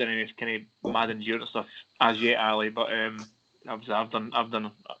think you've done any kind of mad endurance stuff as yet, Ali. But obviously I've done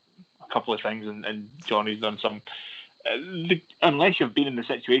a couple of things, and Johnny's done some. Unless you've been in the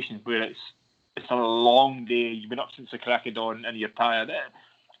situations where it's a long day, you've been up since the crack of dawn and you're tired,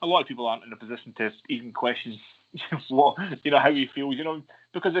 a lot of people aren't in a position to even question what, how he feels,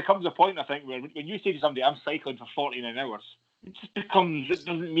 because there comes a point, I think, where when you say to somebody, I'm cycling for 49 hours, it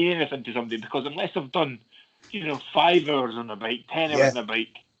doesn't mean anything to somebody, because unless they've done 5 hours on a bike, 10 hours on a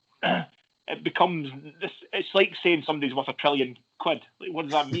bike, it becomes this. It's like saying somebody's worth £1 trillion. Like, what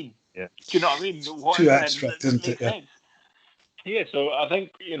does that mean? Yeah. Do you know what I mean? Too abstract, isn't it? Sense. Yeah, so I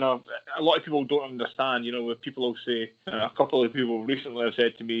think, a lot of people don't understand, where people will say, a couple of people recently have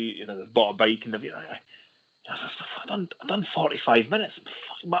said to me, they've bought a bike and they've been like, I've done 45 minutes.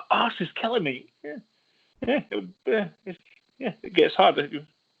 My arse is killing me. It gets hard.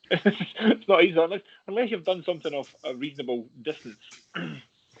 It's not easy unless you've done something of a reasonable distance.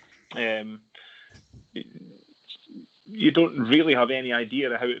 You don't really have any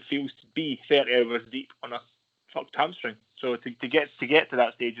idea of how it feels to be 30 hours deep on a fucked hamstring. So to get to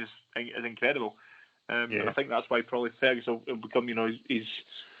that stage is incredible. And I think that's why probably Fergus will become, he's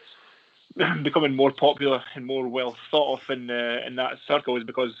becoming more popular and more well thought of in that circle, is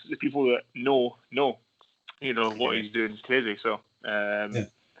because the people that know, what he's doing is crazy. So I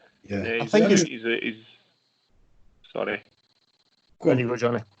think he's sorry. Go on, you go,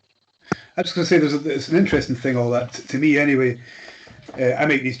 Johnny. I'm just going to say there's an interesting thing, all that, to me anyway. I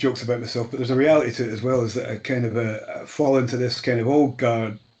make these jokes about myself, but there's a reality to it as well, is that I kind of fall into this kind of old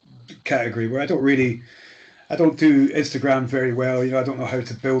guard category where I don't do Instagram very well. I don't know how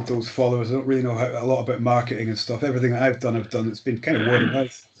to build those followers. I don't really know a lot about marketing and stuff. Everything I've done. It's been kind of word of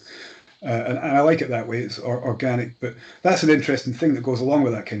mouth. And I like it that way. It's organic. But that's an interesting thing that goes along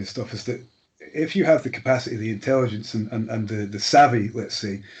with that kind of stuff, is that if you have the capacity, the intelligence and the savvy, let's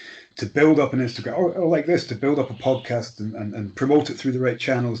say, to build up an Instagram, or like this, to build up a podcast and promote it through the right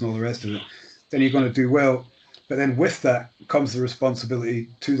channels and all the rest of it, then you're going to do well. But then with that comes the responsibility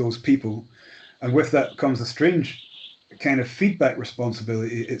to those people And with that comes a strange kind of feedback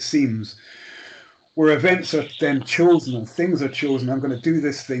responsibility, it seems, where events are then chosen and things are chosen. I'm going to do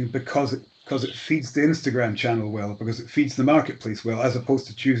this thing because it feeds the Instagram channel well, because it feeds the marketplace well, as opposed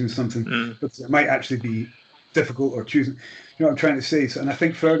to choosing something that might actually be difficult or choosing. You know what I'm trying to say? So, and I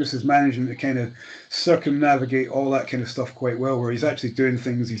think Fergus is managing to kind of circumnavigate all that kind of stuff quite well, where he's actually doing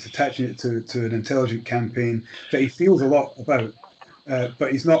things, he's attaching it to an intelligent campaign that he feels a lot about.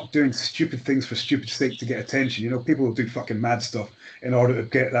 But he's not doing stupid things for stupid sake to get attention. You know, people will do fucking mad stuff in order to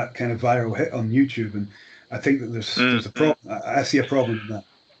get that kind of viral hit on YouTube, and I think that there's a problem. I see a problem in that.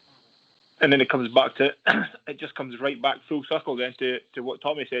 And then it comes back to, it just comes right back full circle then to what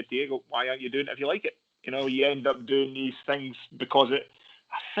Tommy said, Diego. Why aren't you doing it if you like it? You know, you end up doing these things because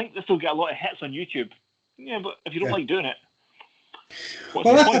I think they still get a lot of hits on YouTube. Yeah, but if you don't like doing it, well,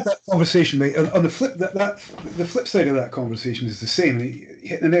 I had that conversation, mate. On the flip, the flip side of that conversation is the same. He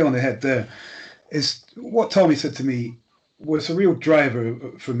hit the nail on the head there. Is what Tommy said to me was a real driver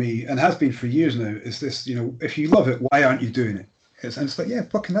for me, and has been for years now. Is this, you know, if you love it, why aren't you doing it? And it's like, yeah,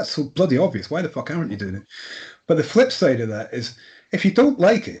 fucking, that's so bloody obvious. Why the fuck aren't you doing it? But the flip side of that is, if you don't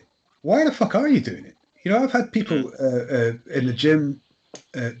like it, why the fuck are you doing it? You know, I've had people in the gym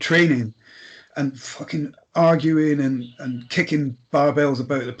training and fucking arguing and kicking barbells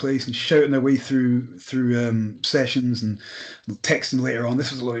about the place and shouting their way through sessions and texting later on,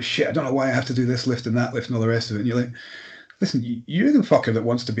 this was a lot of shit, I don't know why I have to do this lift and that lift and all the rest of it. And you're like, listen, you're the fucker that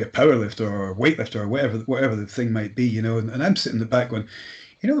wants to be a powerlifter or a weightlifter or whatever the thing might be, you know. And I'm sitting in the back going,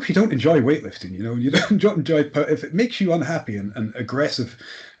 you know, if you don't enjoy weightlifting, you know, you don't enjoy, if it makes you unhappy and aggressive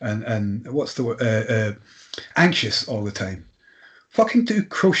and what's the word, anxious all the time, fucking do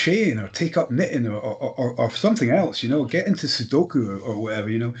crocheting or take up knitting or something else, you know, get into Sudoku or whatever,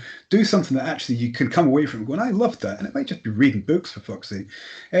 you know, do something that actually you can come away from going, I love that. And it might just be reading books, for fuck's sake.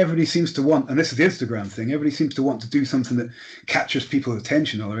 Everybody seems to want, and this is the Instagram thing, everybody seems to want to do something that captures people's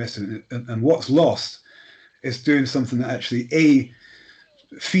attention, all the rest of it. And what's lost is doing something that actually, A,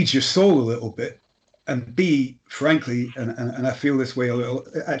 feeds your soul a little bit, and B, frankly, and I feel this way a little,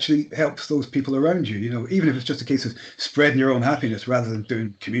 it actually helps those people around you, you know, even if it's just a case of spreading your own happiness rather than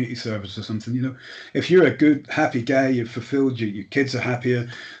doing community service or something, you know. If you're a good, happy guy, you're fulfilled, your kids are happier,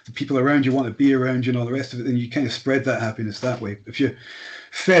 the people around you want to be around you and all the rest of it, then you kind of spread that happiness that way. If you're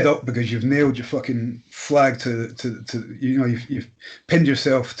fed up because you've nailed your fucking flag to you know, you've pinned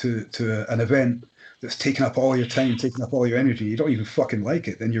yourself to an event that's taken up all your time, taken up all your energy, you don't even fucking like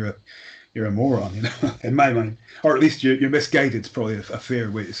it, then you're a moron, you know, in my mind. Or at least you're misguided. It's probably a fair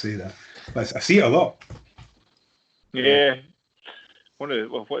way to say that. But I see it a lot. Yeah.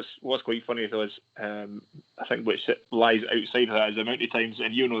 What's quite funny though is, I think which lies outside of that is the amount of times,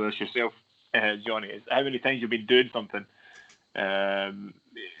 and you know this yourself, Johnny, is how many times you've been doing something.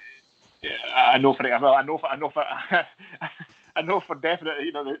 I know for definite,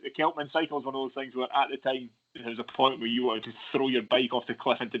 you know, the Keltman cycle is one of those things where at the time there was a point where you wanted to throw your bike off the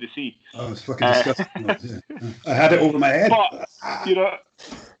cliff into the sea. Oh, it's fucking disgusting. I had it over my head. But, you know,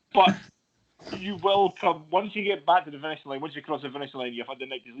 you will come, once you get back to the finish line, once you cross the finish line, you've had the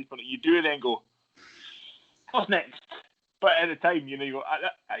night to sleep on it, you do then go, what's next? But at the time, you know, you go,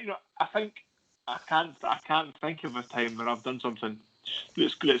 I think I can't think of a time where I've done something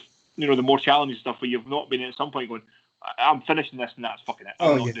that's you know, the more challenging stuff where you've not been at some point going, I'm finishing this and that's fucking it.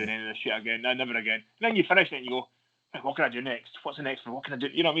 I'm not doing any of this shit again. No, never again. And then you finish it and you go, what can I do next? What's the next one? What can I do?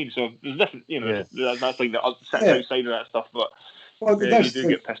 You know what I mean? So there's different, you know, that's like the outside of that stuff, but you do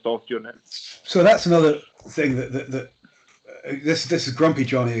get pissed off during it. So that's another thing that this is Grumpy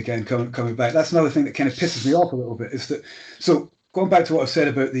Johnny again coming back. That's another thing that kind of pisses me off a little bit, is that, so going back to what I said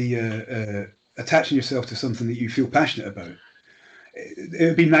about the attaching yourself to something that you feel passionate about, it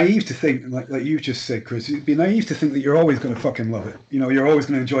would be naive to think, like you just said, Chris, it'd be naive to think that you're always going to fucking love it. You know, you're always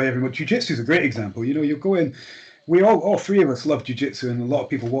going to enjoy everyone. Jiu-jitsu is a great example. You know, you go in, we all three of us love jiu-jitsu, and a lot of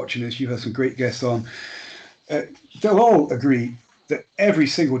people watching this, you've had some great guests on. They'll all agree that every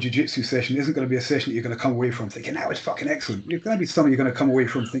single jiu-jitsu session isn't going to be a session that you're going to come away from thinking, that was fucking excellent. You're going to be something you're going to come away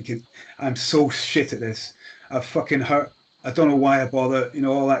from thinking, I'm so shit at this. I've fucking hurt. I don't know why I bother. You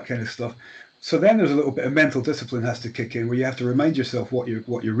know, all that kind of stuff. So then there's a little bit of mental discipline has to kick in, where you have to remind yourself what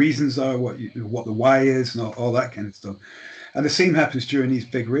your reasons are, what the why is, and all that kind of stuff. And the same happens during these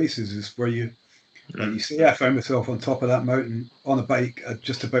big races, is where you say, I found myself on top of that mountain on a bike,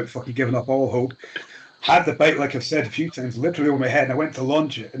 just about fucking giving up all hope. Had the bike, like I've said a few times, literally over my head, and I went to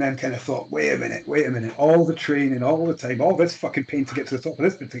launch it, and then kind of thought, wait a minute, all the training, all the time, all this fucking pain to get to the top of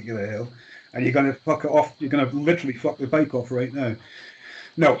this particular hill, and you're going to fuck it off, you're going to literally fuck the bike off right now.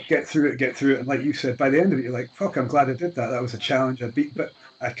 No, get through it. And like you said, by the end of it, you're like, fuck, I'm glad I did that. That was a challenge I beat. But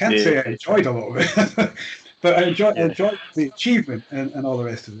I can't say I enjoyed a lot of it. But I enjoyed the achievement and all the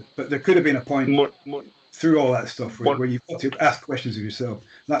rest of it. But there could have been a point More, through all that stuff more, where you've got to ask questions of yourself.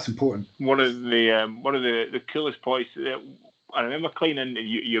 That's important. one of the coolest points. I remember climbing, and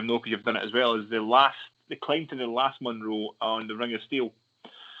you know because you've done it as well. Is the climb to the last Munro on the Ring of Steel.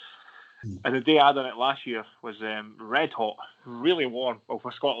 And the day I done it last year was red hot, really warm. Well,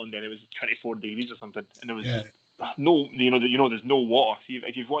 for Scotland, then it was 24 degrees or something, and there was no, there's no water. So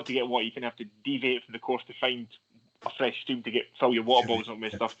if you want to get water, you can have to deviate from the course to find a fresh stream to fill your water bottles and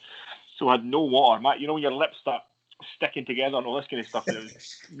stuff. So I had no water. When your lips start sticking together and all this kind of stuff, and it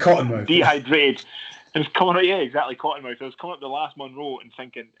was Cottonmouth, dehydrated. And it's coming out, exactly, Cottonmouth. I was coming up the last Munro and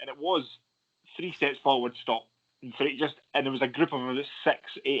thinking, and it was 3 steps forward, stop. And there was a group of about 6,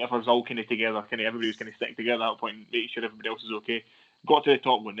 8 of us all kind of together. Everybody was kind of sticking together at that point and making sure everybody else is okay. Got to the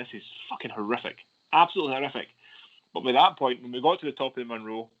top going, this is fucking horrific. Absolutely horrific. But by that point, when we got to the top of the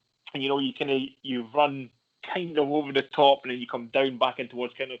Munro, and you run kind of over the top and then you come down back in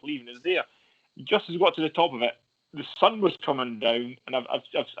towards Kinlochleave, and it's there. Just as we got to the top of it, the sun was coming down, and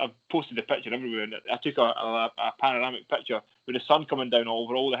I've posted the picture everywhere. And I took a panoramic picture with the sun coming down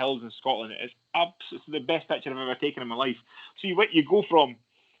over all the hills in Scotland. It's absolutely the best picture I've ever taken in my life. So you go from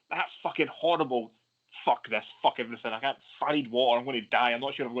that fucking horrible, fuck this, fuck everything, I can't find water, I'm going to die, I'm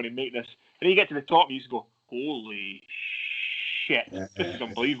not sure if I'm going to make this. And then you get to the top and you just go, holy shit, this is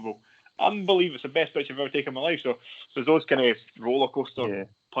unbelievable. Unbelievable. It's the best picture I've ever taken in my life. So those kind of roller coaster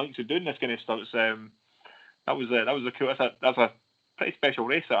points of doing this kind of stuff. It's, that was a cool. That's a pretty special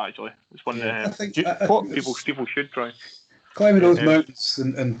race. That actually, it's one people should try. Climbing those mountains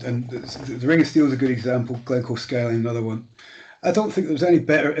and the Ring of Steel is a good example. Glencoe Skyline, another one. I don't think there's any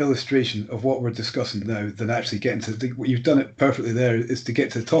better illustration of what we're discussing now than actually getting to you've done it perfectly there, is to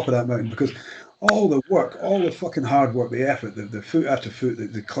get to the top of that mountain, because all the work, all the fucking hard work, the effort, the foot after foot,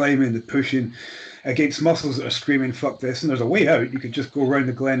 the climbing, the pushing against muscles that are screaming, fuck this, and there's a way out. You could just go around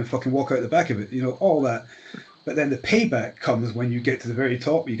the glen and fucking walk out the back of it, all that. But then the payback comes when you get to the very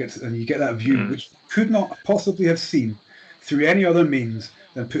top, you get that view, which you could not possibly have seen through any other means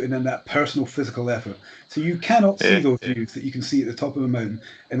than putting in that personal physical effort. So you cannot see those views that you can see at the top of a mountain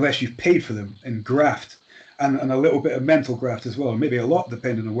unless you've paid for them in graft and a little bit of mental graft as well, maybe a lot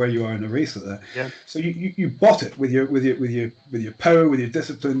depending on where you are in a race like that. Yeah. So you bought it with your power, with your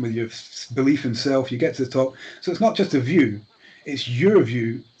discipline, with your belief in self. You get to the top. So it's not just a view. It's your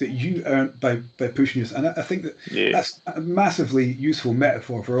view that you earned by pushing yourself. And I think that's a massively useful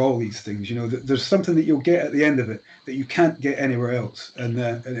metaphor for all these things. There's something that you'll get at the end of it that you can't get anywhere else. And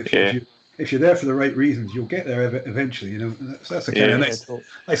if you're there for the right reasons, you'll get there eventually. So that's a kind of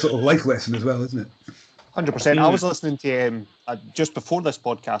nice little life lesson as well, isn't it? 100%. I was listening to just before this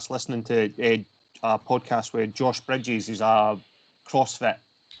podcast, listening to a podcast with Josh Bridges, who's a CrossFit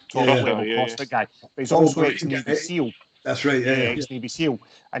CrossFit guy, but he's also ex-Navy SEAL. That's right, ex-Navy SEAL,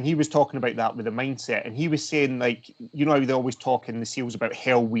 and he was talking about that with the mindset, and he was saying, like, how they always talk in the SEALs about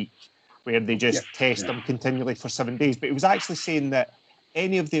Hell Week, where they just test them continually for 7 days, but he was actually saying that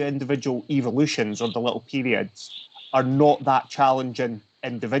any of the individual evolutions or the little periods are not that challenging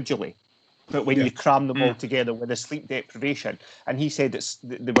individually. But when you cram them all together with the sleep deprivation, and he said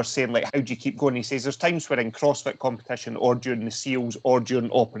they were saying, like, how do you keep going? He says there's times where in CrossFit competition or during the SEALs or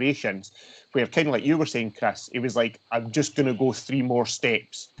during operations, where kind of like you were saying, Chris, it was like, I'm just going to go 3 more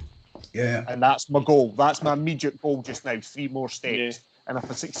steps. Yeah. And that's my goal. That's my immediate goal just now, 3 more steps. Yeah. And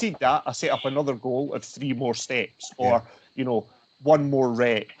if I succeed that, I set up another goal of 3 more steps or, 1 more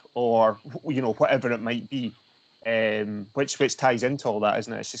rep or, whatever it might be. Which ties into all that,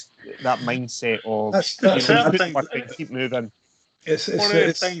 isn't it? It's just that mindset of keep moving. It's one of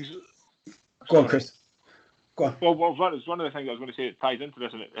the things. Go on, Chris. Go on. Well, it's one of the things I was going to say that ties into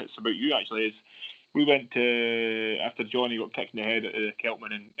this, and it's about you actually. Is we went to after Johnny got kicked in the head at the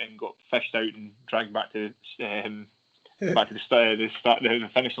Keltman and got fished out and dragged back to the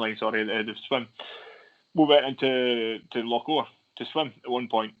finish line. Sorry, the swim. We went into Loch Oer to swim at one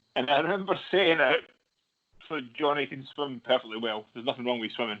point, and I remember saying it. So Johnny can swim perfectly well. There's nothing wrong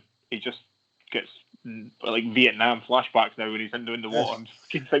with swimming. He just gets like Vietnam flashbacks now when he's in the water and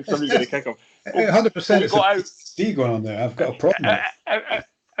he thinks somebody's going to kick him. 100%. It's a speed going on there. I've got a problem.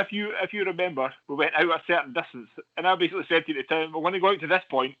 If you remember, we went out a certain distance, and I basically said to you at the time, we're going to go out to this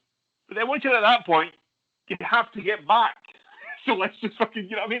point, but then once you're at that point, you have to get back. So let's just fucking,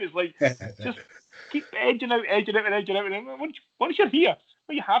 you know what I mean? It's like just keep edging out, and then once you're here,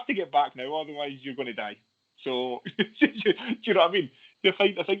 well, you have to get back now, otherwise you're going to die. So, do you know what I mean? I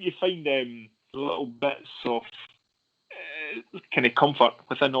think you find little bits of kind of comfort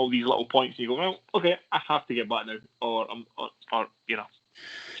within all these little points. You go, well, okay, I have to get back now, or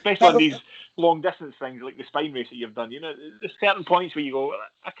especially on these long distance things like the spine race that you've done. There's certain points where you go,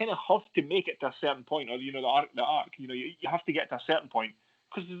 I kind of have to make it to a certain point, or the arc. You have to get to a certain point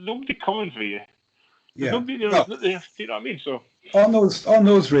because there's nobody coming for you. There's nobody, you know what I mean? So on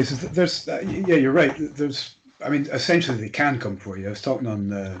those races, there's you're right. There's, I mean, essentially they can come for you. I was talking on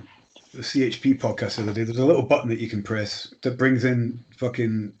the CHP podcast the other day. There's a little button that you can press that brings in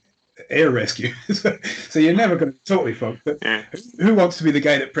fucking air rescue. So you're never going to be totally fucked. But who wants to be the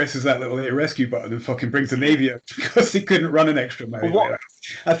guy that presses that little air rescue button and fucking brings the Navy out because he couldn't run an extra mile?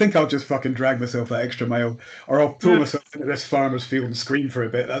 I think I'll just fucking drag myself that extra mile, or I'll pull myself into this farmer's field and scream for a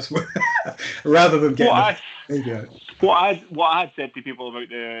bit. That's what, rather than getting the Navy out. What I had said to people about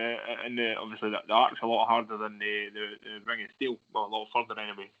obviously the arc's a lot harder than the Ring of Steel, well, a lot further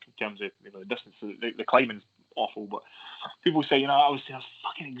anyway in terms of the distance. The climbing's awful, but people say, I was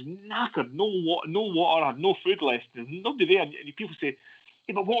fucking knackered, no water, I had no food left, there's nobody there, and people say,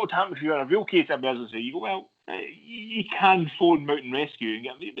 yeah, but what would happen if you were in a real case of emergency? You go, well, you can phone Mountain Rescue and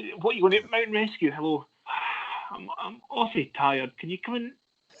get me, but what are you going to Mountain Rescue? Hello, I'm awfully tired. Can you come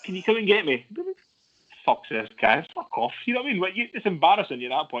and get me? Fuck this guy, fuck off. You know what I mean? Like, it's embarrassing at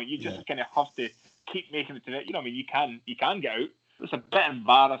that point. You just kind of have to keep making it to it. You know what I mean? You can get out. It's a bit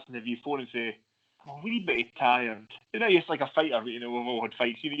embarrassing if you phone and say, I'm a wee bit tired. It's like a fighter. We've all had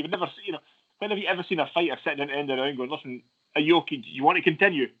fights. You've never, when have you ever seen a fighter sitting at the end of the round going, listen, are you okay? Do you want to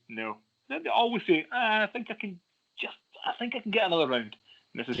continue? No. They always say, I think I can get another round.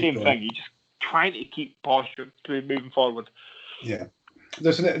 And it's the same thing. You're just trying to keep posture moving forward. Yeah.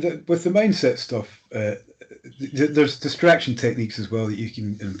 With the mindset stuff, there's distraction techniques as well that you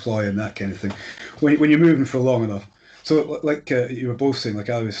can employ and that kind of thing when you're moving for long enough. So, like you were both saying, like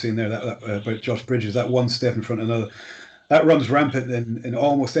I was saying there, that about Josh Bridges, that one step in front of another, that runs rampant in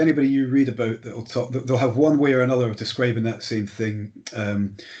almost anybody you read about. They'll have one way or another of describing that same thing.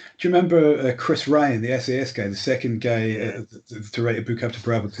 Do you remember Chris Ryan, the SAS guy, the second guy to write a book after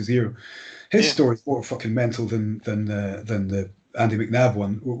Bravo to Zero? His story's more fucking mental than the Andy McNabb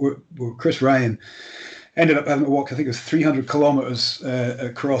one. Where Chris Ryan ended up having to walk, I think it was 300 kilometers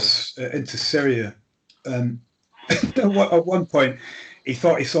across into Syria, and at one point he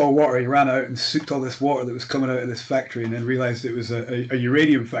thought he saw water. He ran out and soaked all this water that was coming out of this factory, and then realized it was a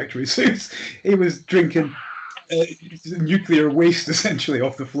uranium factory. So he was drinking nuclear waste essentially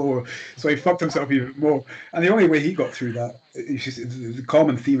off the floor. So he fucked himself even more. And the only way he got through that, the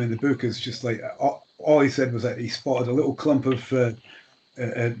common theme in the book is just like all he said was that he spotted a little clump of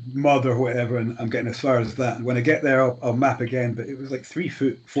mud or whatever, and I'm getting as far as that. And when I get there, I'll map again. But it was like 3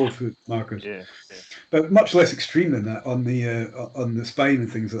 foot, 4 foot markers. Yeah. But much less extreme than that on the spine and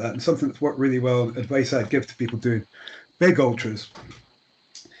things like that. And something that's worked really well, advice I'd give to people doing big ultras,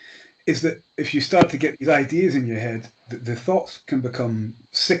 is that if you start to get these ideas in your head, the thoughts can become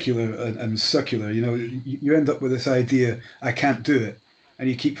secular and circular. You end up with this idea, I can't do it, and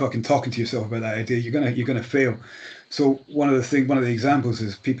you keep fucking talking to yourself about that idea. You're gonna fail. So one of the examples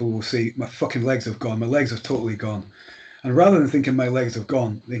is people will say, my fucking legs have gone. My legs have totally gone. And rather than thinking my legs have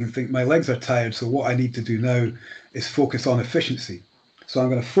gone, they can think my legs are tired. So what I need to do now is focus on efficiency. So I'm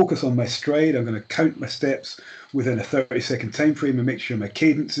going to focus on my stride. I'm going to count my steps within a 30-second time frame and make sure my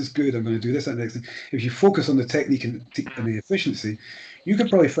cadence is good. I'm going to do this and next thing. If you focus on the technique and the efficiency, you could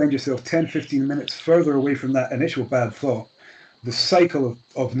probably find yourself 10, 15 minutes further away from that initial bad thought. The cycle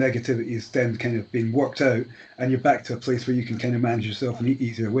of negativity is then kind of being worked out, and you're back to a place where you can kind of manage yourself in an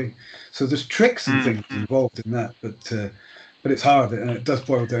easier way. So there's tricks and things involved in that, but it's hard, and it does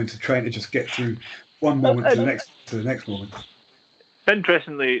boil down to trying to just get through one moment to the next moment.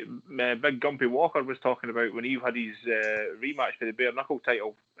 Interestingly, Big Gumpy Walker was talking about when he had his rematch for the bare knuckle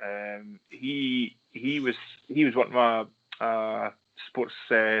title. He was one of my sports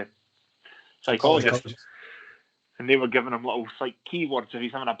psychologists. And they were giving him little keywords if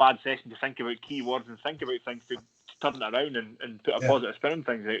he's having a bad session to think about keywords and think about things to turn it around and put a positive spin on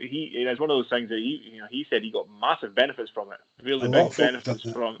things. It's one of those things that he said he got massive benefits from it. Really big benefits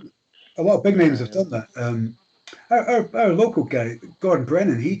from it. A lot of big names have done that. Our local guy Gordon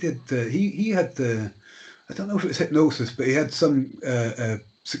Brennan, he did. He had the, I don't know if it was hypnosis, but he had some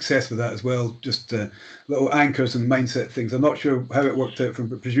success with that as well. Just little anchors and mindset things. I'm not sure how it worked out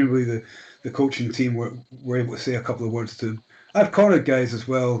but presumably the coaching team were able to say a couple of words to him. I've cornered guys as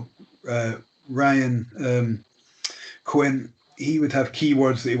well. Ryan Quinn, he would have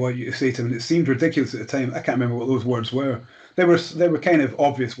keywords that he wanted you to say to him, and it seemed ridiculous at the time. I can't remember what those words were. They were kind of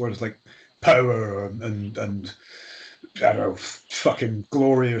obvious words like power and I don't know, fucking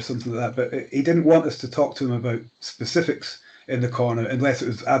glory or something like that. But he didn't want us to talk to him about specifics in the corner unless it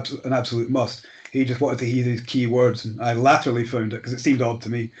was an absolute must. He just wanted to hear these key words, and I latterly found it because it seemed odd to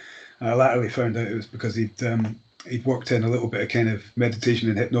me. I latterly found out it was because he'd worked in a little bit of kind of meditation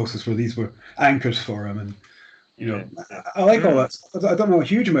and hypnosis where these were anchors for him, and you know, I like all that stuff. I don't know a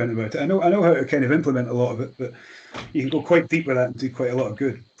huge amount about it. I know how to kind of implement a lot of it, but you can go quite deep with that and do quite a lot of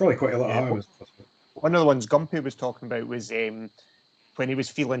good, probably quite a lot of harm as well. One of the ones Gumpy was talking about was when he was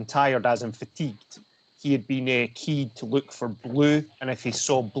feeling tired, as in fatigued. He had been keyed to look for blue, and if he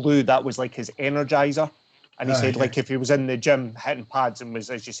saw blue, that was like his energizer. And he said, like, if he was in the gym hitting pads and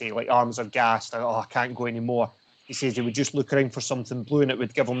was, as you say, like arms are gassed, and, I can't go anymore. He says he would just look around for something blue, and it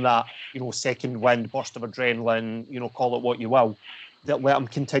would give him that, second wind, burst of adrenaline, call it what you will, that let him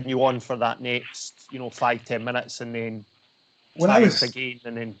continue on for that next, 5-10 minutes, and then again,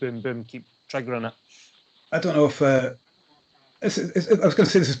 and then boom, boom, keep triggering it. I don't know if I was going to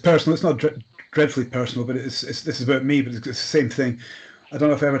say this is personal. It's not dreadfully personal, but this is about me. But it's the same thing. I don't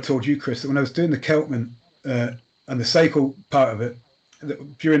know if I ever told you, Chris, that when I was doing the Keltman and the cycle part of it,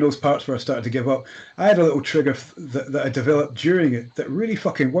 during those parts where I started to give up, I had a little trigger that I developed during it that really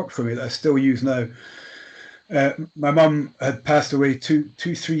fucking worked for me, that I still use now. My mum had passed away 3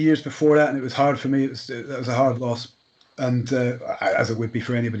 years before that, and it was hard for me. That was a hard loss, and as it would be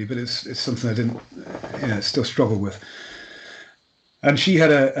for anybody. But it's something I didn't, still struggle with. And she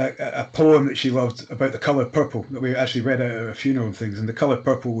had a poem that she loved about the colour purple that we actually read at her funeral and things. And the colour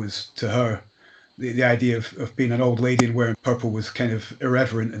purple was, to her, the idea of being an old lady and wearing purple was kind of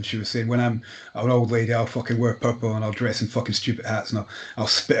irreverent. And she was saying, when I'm an old lady, I'll fucking wear purple and I'll dress in fucking stupid hats and I'll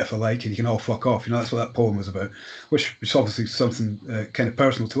spit if I like, and you can all fuck off. That's what that poem was about, which is obviously something kind of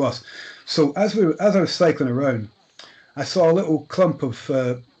personal to us. So as I was cycling around, I saw a little clump of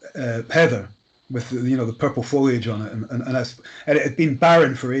heather with the purple foliage on it, and it had been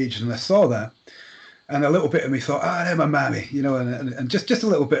barren for ages, and I saw that, and a little bit of me thought, they're my mammy, and just a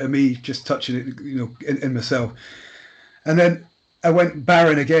little bit of me just touching it, in myself, and then I went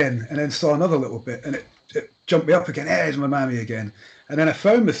barren again, and then saw another little bit, and it jumped me up again, it's my mammy again, and then I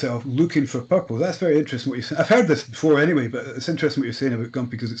found myself looking for purple. That's very interesting what you're saying. I've heard this before anyway, but it's interesting what you're saying about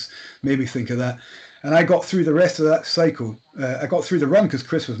Gumpy, because it's made me think of that. And I got through the rest of that cycle. I got through the run because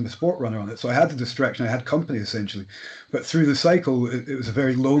Chris was my sport runner on it. So I had the distraction. I had company, essentially. But through the cycle, it was a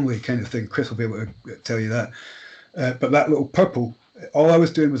very lonely kind of thing. Chris will be able to tell you that. But that little purple, all I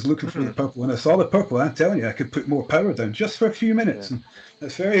was doing was looking for the purple. When I saw the purple, I'm telling you, I could put more power down just for a few minutes. And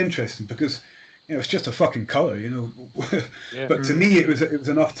that's very interesting because, it's just a fucking colour, But to me, it was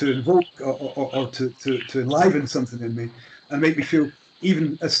enough to invoke or to enliven something in me and make me feel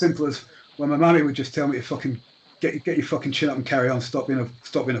even as simple as when my mammy would just tell me to fucking get your fucking chin up and carry on, stop being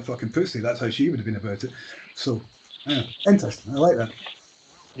a fucking pussy. That's how she would have been about it. So, interesting. I like that.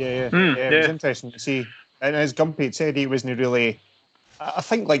 It was interesting to see. And as Gumpy had said, he wasn't really. I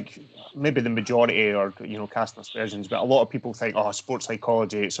think like maybe the majority, or casting aspersions, but a lot of people think, sports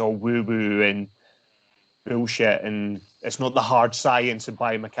psychology, it's all woo woo and bullshit, and it's not the hard science of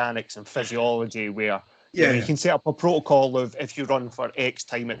biomechanics and physiology where. You can set up a protocol of, if you run for X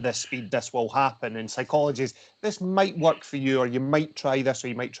time at this speed, this will happen. And psychology is, this might work for you, or you might try this, or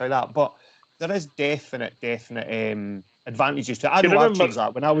you might try that. But there is definite advantages to it. I know I've changed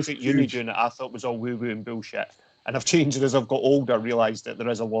that. When I was at uni doing it, I thought it was all woo-woo and bullshit. And I've changed it as I've got older, realised that there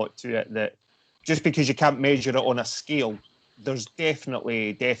is a lot to it, that just because you can't measure it on a scale, there's definitely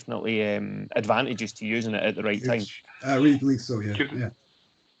advantages to using it at the right time. I really believe so, yeah.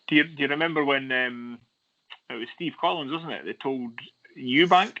 Do you remember when... it was Steve Collins, wasn't it? They told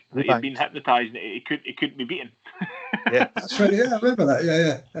Eubank that he'd been hypnotised and he couldn't be beaten. Yeah, that's right. Yeah, I remember that.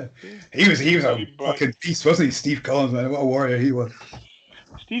 Yeah. He was a fucking beast, wasn't he? Steve Collins, man. What a warrior he was.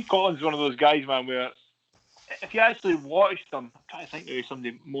 Steve Collins is one of those guys, man, where if you actually watched him, I'm trying to think of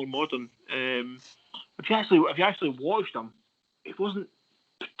somebody more modern. If you actually watched him, it wasn't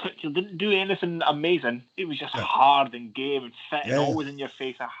particularly, didn't do anything amazing. It was just hard and game and fit and always in your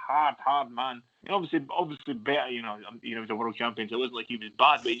face. A hard man. And obviously better. He was a world champion, so it wasn't like he was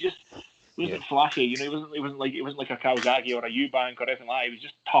bad, but he just wasn't flashy. He wasn't like a Kawasaki or a Eubank or anything like that. He was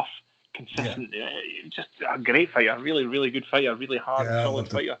just tough, consistent. Just a great fighter. Really, really good fighter. Really hard, solid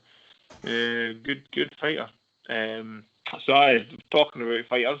fighter. Good fighter. So talking about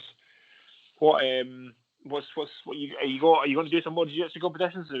fighters, what are you going to do some more jiu-jitsu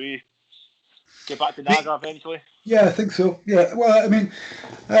competitions? Do we get back to Naga eventually? Yeah, I think so. Yeah, well, I mean,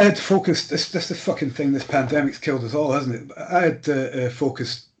 I had focused. That's the fucking thing. This pandemic's killed us all, hasn't it? I had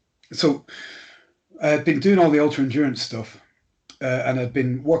focused. So I had been doing all the ultra endurance stuff, and I'd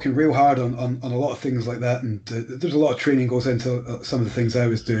been working real hard on a lot of things like that. And there's a lot of training goes into some of the things I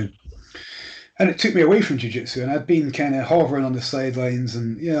was doing. And it took me away from jiu-jitsu, and I'd been kind of hovering on the sidelines,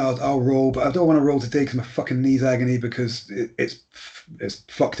 and yeah, I'll roll, but I don't want to roll today because my fucking knee's agony because it's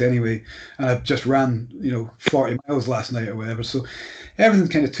fucked anyway, and I just ran 40 miles last night or whatever. So everything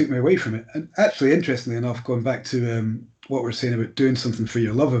kind of took me away from it. And actually, interestingly enough, going back to what we're saying about doing something for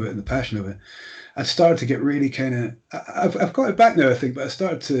your love of it and the passion of it, I started to get really kind of. I've got it back now, I think, but I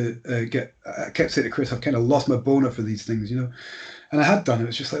started to get. I kept saying to Chris, I've kind of lost my boner for these things, And I had done it. It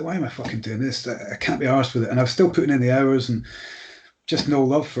was just like, why am I fucking doing this? I can't be arsed with it. And I was still putting in the hours and just no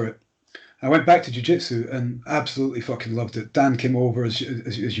love for it. I went back to jiu-jitsu and absolutely fucking loved it. Dan came over, as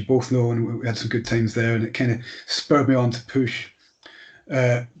you both know, and we had some good times there. And it kind of spurred me on to push.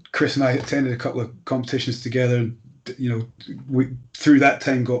 Chris and I attended a couple of competitions together. And, we through that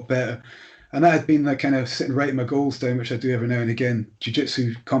time got better. And that had been like kind of sitting writing my goals down, which I do every now and again.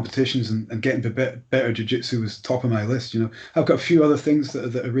 Jiu-jitsu competitions and getting better jiu-jitsu was top of my list. I've got a few other things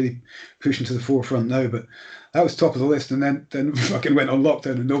that are really pushing to the forefront now, but that was top of the list. And then fucking went on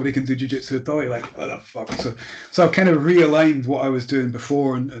lockdown and nobody can do jiu-jitsu at all. You're like, what the fuck? So I kind of realigned what I was doing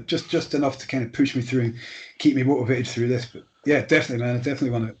before, and just enough to kind of push me through and keep me motivated through this. But yeah, definitely, man. I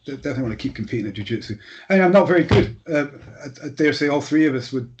definitely want to keep competing at jiu-jitsu. I mean, I'm not very good. I dare say all three of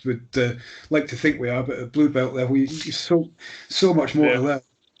us would like to think we are, but at blue belt level, you're so much more to learn.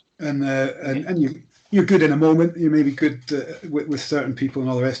 And you're good in a moment. You may be good with certain people and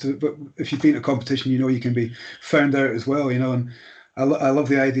all the rest of it. But if you've been to a competition, you can be found out as well. And I love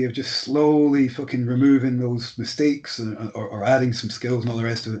the idea of just slowly fucking removing those mistakes or adding some skills and all the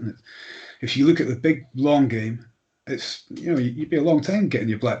rest of it. And if you look at the big long game, it's you'd be a long time getting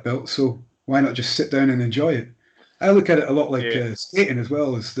your black belt, so why not just sit down and enjoy it? I look at it a lot like skating as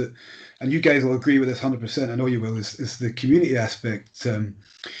well, as that, and you guys will agree with this 100%. I know you will. Is the community aspect? You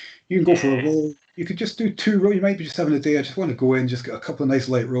can go for a roll. You could just do 2 rolls. You might be just having a day. I just want to go in, just get a couple of nice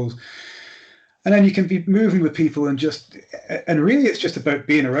light rolls, and then you can be moving with people and really it's just about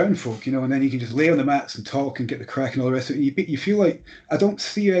being around folk, and then you can just lay on the mats and talk and get the crack and all the rest of it. You feel like I don't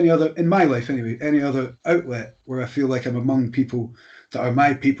see any other, in my life anyway, any other outlet where I feel like I'm among people that are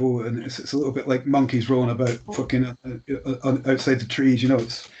my people, and it's a little bit like monkeys rolling about fucking outside the trees,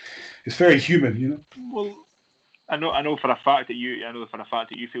 it's very human, Well, I know for a fact that you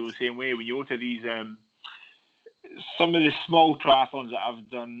feel the same way when you go to these some of the small triathlons that I've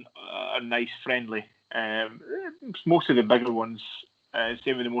done are nice, friendly. Most of the bigger ones,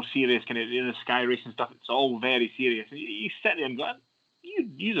 same with the more serious kind of the sky racing stuff, it's all very serious. You sit there and go,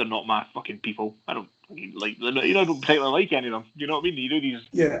 you are not my fucking people. I don't like, I don't particularly like any of them. You know what I mean? You do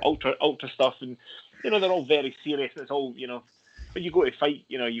these ultra stuff, and they're all very serious. And it's all when you go to fight,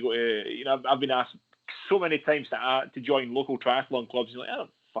 I've been asked so many times to join local triathlon clubs. You're like, I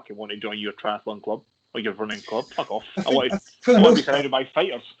don't fucking want to join your triathlon club. Or your running club, fuck off. I want to be surrounded by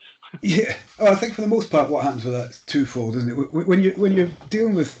fighters. Yeah, I think for the most part, what happens with that is twofold, isn't it? When you're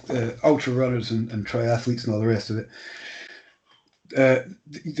dealing with ultra runners and triathletes and all the rest of it,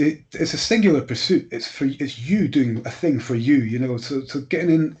 it's a singular pursuit. It's you doing a thing for you, So getting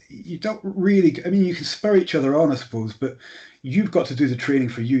in, you don't really. I mean, you can spur each other on, I suppose, but you've got to do the training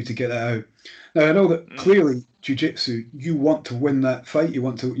for you to get that out. Now I know that clearly jiu-jitsu, you want to win that fight. You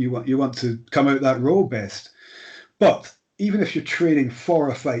want to come out that row best. But even if you're training for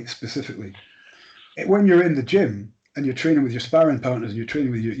a fight specifically, when you're in the gym and you're training with your sparring partners and you're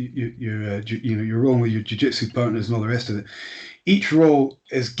training with you're rolling with your jiu-jitsu partners and all the rest of it, each roll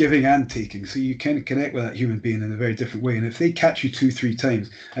is giving and taking. So you kind of connect with that human being in a very different way. And if they catch you 2-3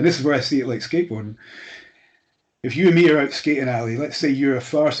 times, and this is where I see it like skateboarding. If you and me are out skating, Ali, let's say you're a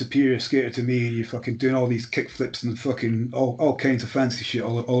far superior skater to me and you're fucking doing all these kick flips and fucking all kinds of fancy shit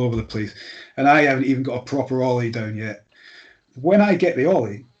all over the place, and I haven't even got a proper ollie down yet. When I get the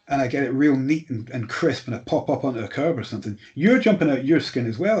ollie and I get it real neat and crisp and I pop up onto a curb or something, you're jumping out your skin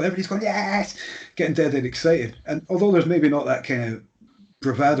as well. Everybody's going, yes, getting dead excited. And although there's maybe not that kind of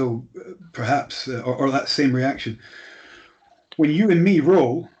bravado, perhaps, or that same reaction, when you and me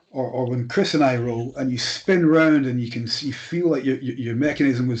roll, or when Chris and I roll, and you spin round and you feel like your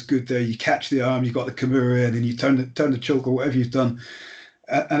mechanism was good there. You catch the arm, you got the Kimura in, and you turn the choke or whatever you've done,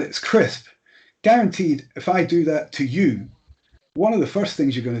 and it's crisp. Guaranteed, if I do that to you, one of the first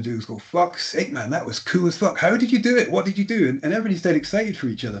things you're going to do is go, fuck's sake, man, that was cool as fuck. How did you do it? What did you do? And everybody's dead excited for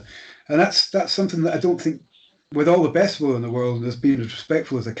each other. And that's something that I don't think, with all the best will in the world, and as being as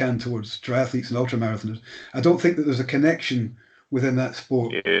respectful as I can towards triathletes and ultramarathoners, I don't think that there's a connection within that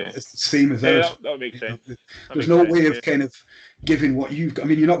sport. Yeah. It's the same as Yeah, ours. that makes sense. There's no way of kind of giving what you've got. I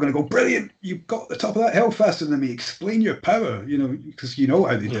mean, you're not going to go, brilliant, you've got the top of that hill faster than me. Explain your power, because you know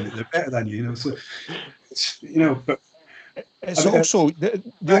how they did it. They're better than you, So, it's, but it's also the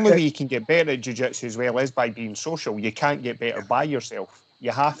only way you can get better at jiu-jitsu as well is by being social. You can't get better by yourself.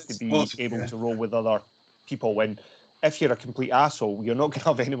 You have to be able to roll with other people. When if you're a complete asshole, you're not going to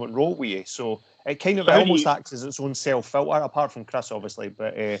have anyone roll with you. So it kind of almost acts as its own self-filter, apart from Chris, obviously.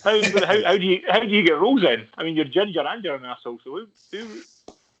 But how do you get rolls in? I mean, you're ginger and you're an asshole. So who...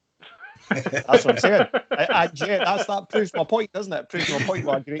 That's what I'm saying. That proves my point, doesn't it? It proves my point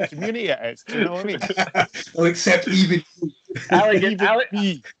what a great community it is. Do you know what I mean? Well, except even Ali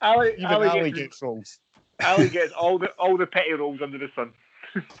gets rolls. Ali gets all the petty rolls under the sun.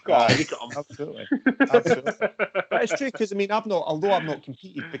 God, look at him. Absolutely. But it's true because although I've not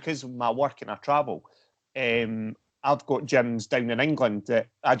competed because of my work and I travel, I've got gyms down in England that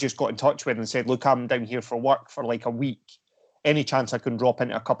I just got in touch with and said, look, I'm down here for work for like a week. Any chance I can drop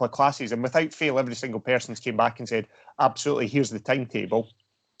into a couple of classes? And without fail, every single person's came back and said, absolutely, here's the timetable.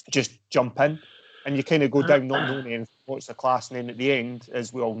 Just jump in. And you kind of go down not knowing anything, what's the class, and then at the end,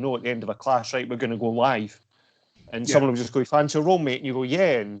 as we all know, at the end of a class, right, we're going to go live. And someone will just go, fancy a roll, mate? And you go,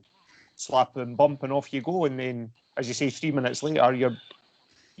 yeah, and slap and bump, and off you go. And then, as you say, 3 minutes later,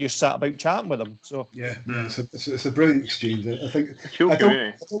 you're sat about chatting with them. So it's a brilliant exchange. I think I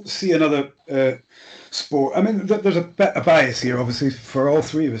don't see another sport. I mean, there's a bit of bias here, obviously, for all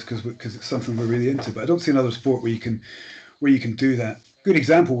three of us because it's something we're really into. But I don't see another sport where you can do that. Good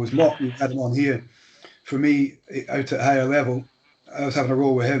example was Mock. We had him on here. For me, out at higher level, I was having a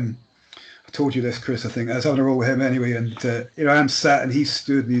roll with him. I told you this, Chris. I think I was having a roll with him anyway, and I'm sat and he's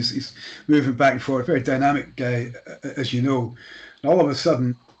stood and he's moving back and forth. Very dynamic guy, as you know. And all of a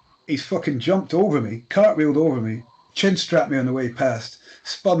sudden, he's fucking jumped over me, cartwheeled over me, chin strapped me on the way past,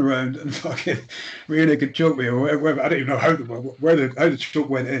 spun around and fucking rear naked choked me, or whatever. I don't even know how the choke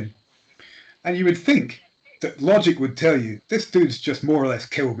went in. And you would think that logic would tell you this dude's just more or less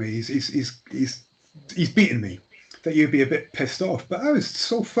killed me. He's beaten me. That you'd be a bit pissed off. But I was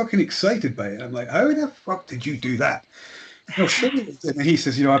so fucking excited by it. I'm like, how the fuck did you do that? And he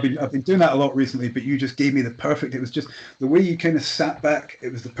says, I've been doing that a lot recently, but you just gave me the perfect. It was just the way you kind of sat back.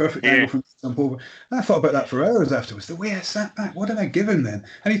 It was the perfect angle for me to jump over. And I thought about that for hours afterwards. The way I sat back, what did I give him then?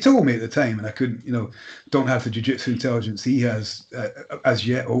 And he told me at the time, and I couldn't, don't have the jiu-jitsu intelligence he has as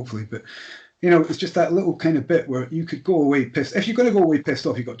yet, hopefully. But it's just that little kind of bit where you could go away pissed. If you're going to go away pissed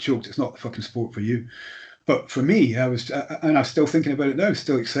off, you got choked. It's not the fucking sport for you. But for me, and I'm still thinking about it now,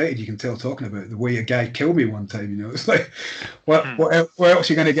 still excited. You can tell talking about it, the way a guy killed me one time. It's like, where else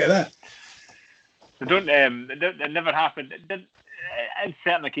are you going to get that? It never happened. In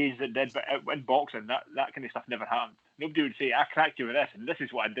certain occasions it did, but in boxing, that kind of stuff never happened. Nobody would say, I cracked you with this, and this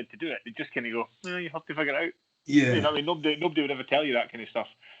is what I did to do it. They just kind of go, you have to figure it out. Yeah. Nobody would ever tell you that kind of stuff.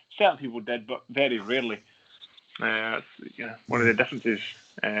 Certain people did, but very rarely. That's one of the differences.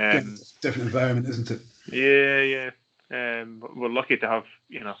 Different environment, isn't it? Yeah. We're lucky to have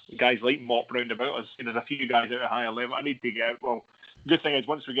guys like Mop round about us. There's a few guys at a higher level. I need to get out. Well, the good thing is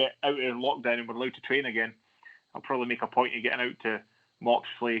once we get out of lockdown and we're allowed to train again, I'll probably make a point of getting out to Mop's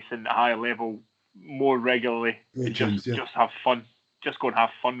place and a higher level more regularly. Just have fun. Just go and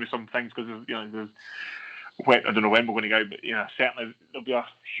have fun with some things because there's I don't know when we're going to go out, but certainly there'll be a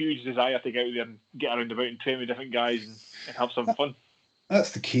huge desire to get out there and get around about and train with different guys and have some fun.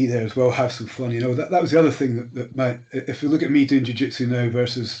 That's the key there as well. Have some fun. That was the other thing that if you look at me doing jiu-jitsu now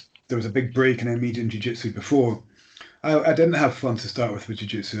versus there was a big break and then me doing jiu-jitsu before, I didn't have fun to start with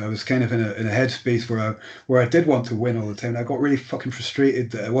jiu-jitsu. I was kind of in a headspace where I did want to win all the time. I got really fucking frustrated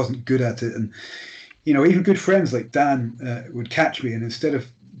that I wasn't good at it, and even good friends like Dan would catch me, and instead of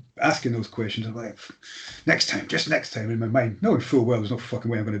asking those questions, I'm like, next time in my mind, knowing full well there's no fucking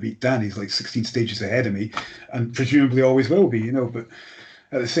way I'm going to beat Dan. He's like 16 stages ahead of me and presumably always will be, but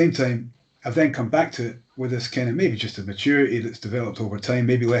at the same time I've then come back to it with this kind of maybe just a maturity that's developed over time,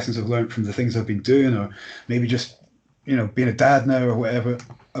 maybe lessons I've learned from the things I've been doing, or maybe just being a dad now or whatever.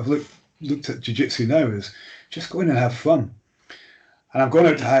 I've looked at jiu-jitsu now as just go in and have fun. And I'm going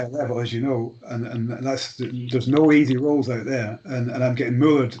out to higher level, as you know, and there's no easy rolls out there, and I'm getting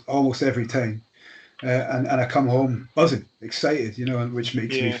mullered almost every time, and I come home buzzing, excited, which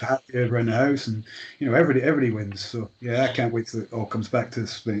makes me happy around the house, and everybody wins. So I can't wait till it all comes back to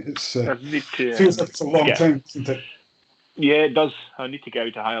this thing. It's feels like it's a long time, doesn't it? Yeah, it does. I need to get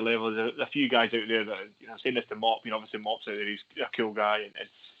out to higher levels. There's a few guys out there that saying this to Mop. Obviously Mop's out there. He's a cool guy, and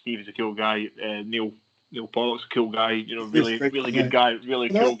Steve is a cool guy. Neil Pollock's a cool guy, really good guy, really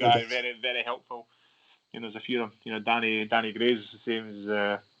cool guy, very, very helpful. there's a few of them. Danny Gray's the same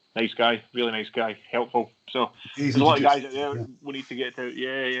as nice guy, really nice guy, helpful. So He's there's a lot of guys introduced- out there we need to get out.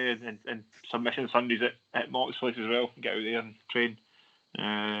 Yeah, and submission Sundays at Mox place as well. Get out there and train.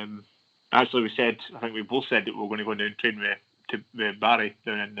 Actually, I think we both said that we were going to go down and train with Barry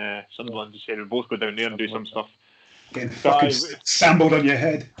down in Sunderland. We said we'd both go down there and do some stuff. Getting fucking sampled on your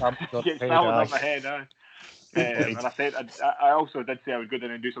head. Get sampled on my head, and I said I also did say I would go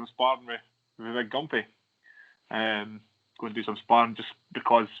down and do some sparring with Big Gumpy. Go and do some sparring just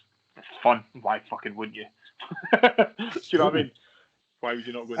because it's fun. Why fucking wouldn't you? Do you know what I mean? Why would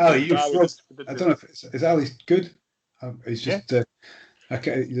you not go? Ali, I don't know if is Ali good? He's just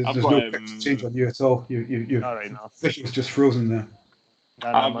okay. There's no change on you at all. You All right, enough. Visual's just frozen there.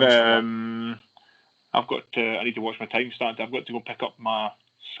 I've got I need to watch my time starting. I've got to go pick up my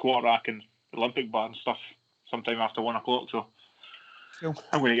squat rack and Olympic bar and stuff sometime after 1 o'clock. So Cool.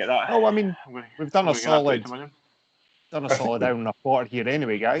 I'm going to get that. Oh, I mean, we've done a solid Done a solid hour and a quarter here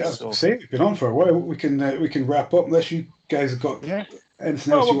anyway, guys. Yeah, so say we've been on for a while. We can wrap up unless you guys have got anything else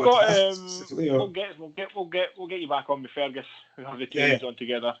Well, you we've want got. to ask specifically, or- We'll get you back on with Fergus. We'll have the two Yeah. on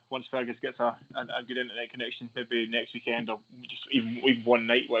together. Once Fergus gets a good internet connection, maybe next weekend or just even one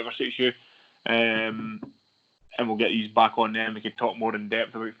night, whatever suits you. And we'll get you back on there and we can talk more in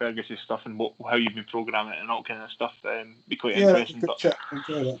depth about Fergus's stuff and how you've been programming it and all kind of stuff. Be quite interesting. Good chat.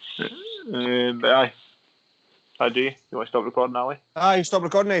 Enjoy that. But aye. I do. You want to stop recording, Ali? Aye, stop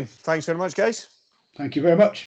recording then. Thanks very much, guys. Thank you very much.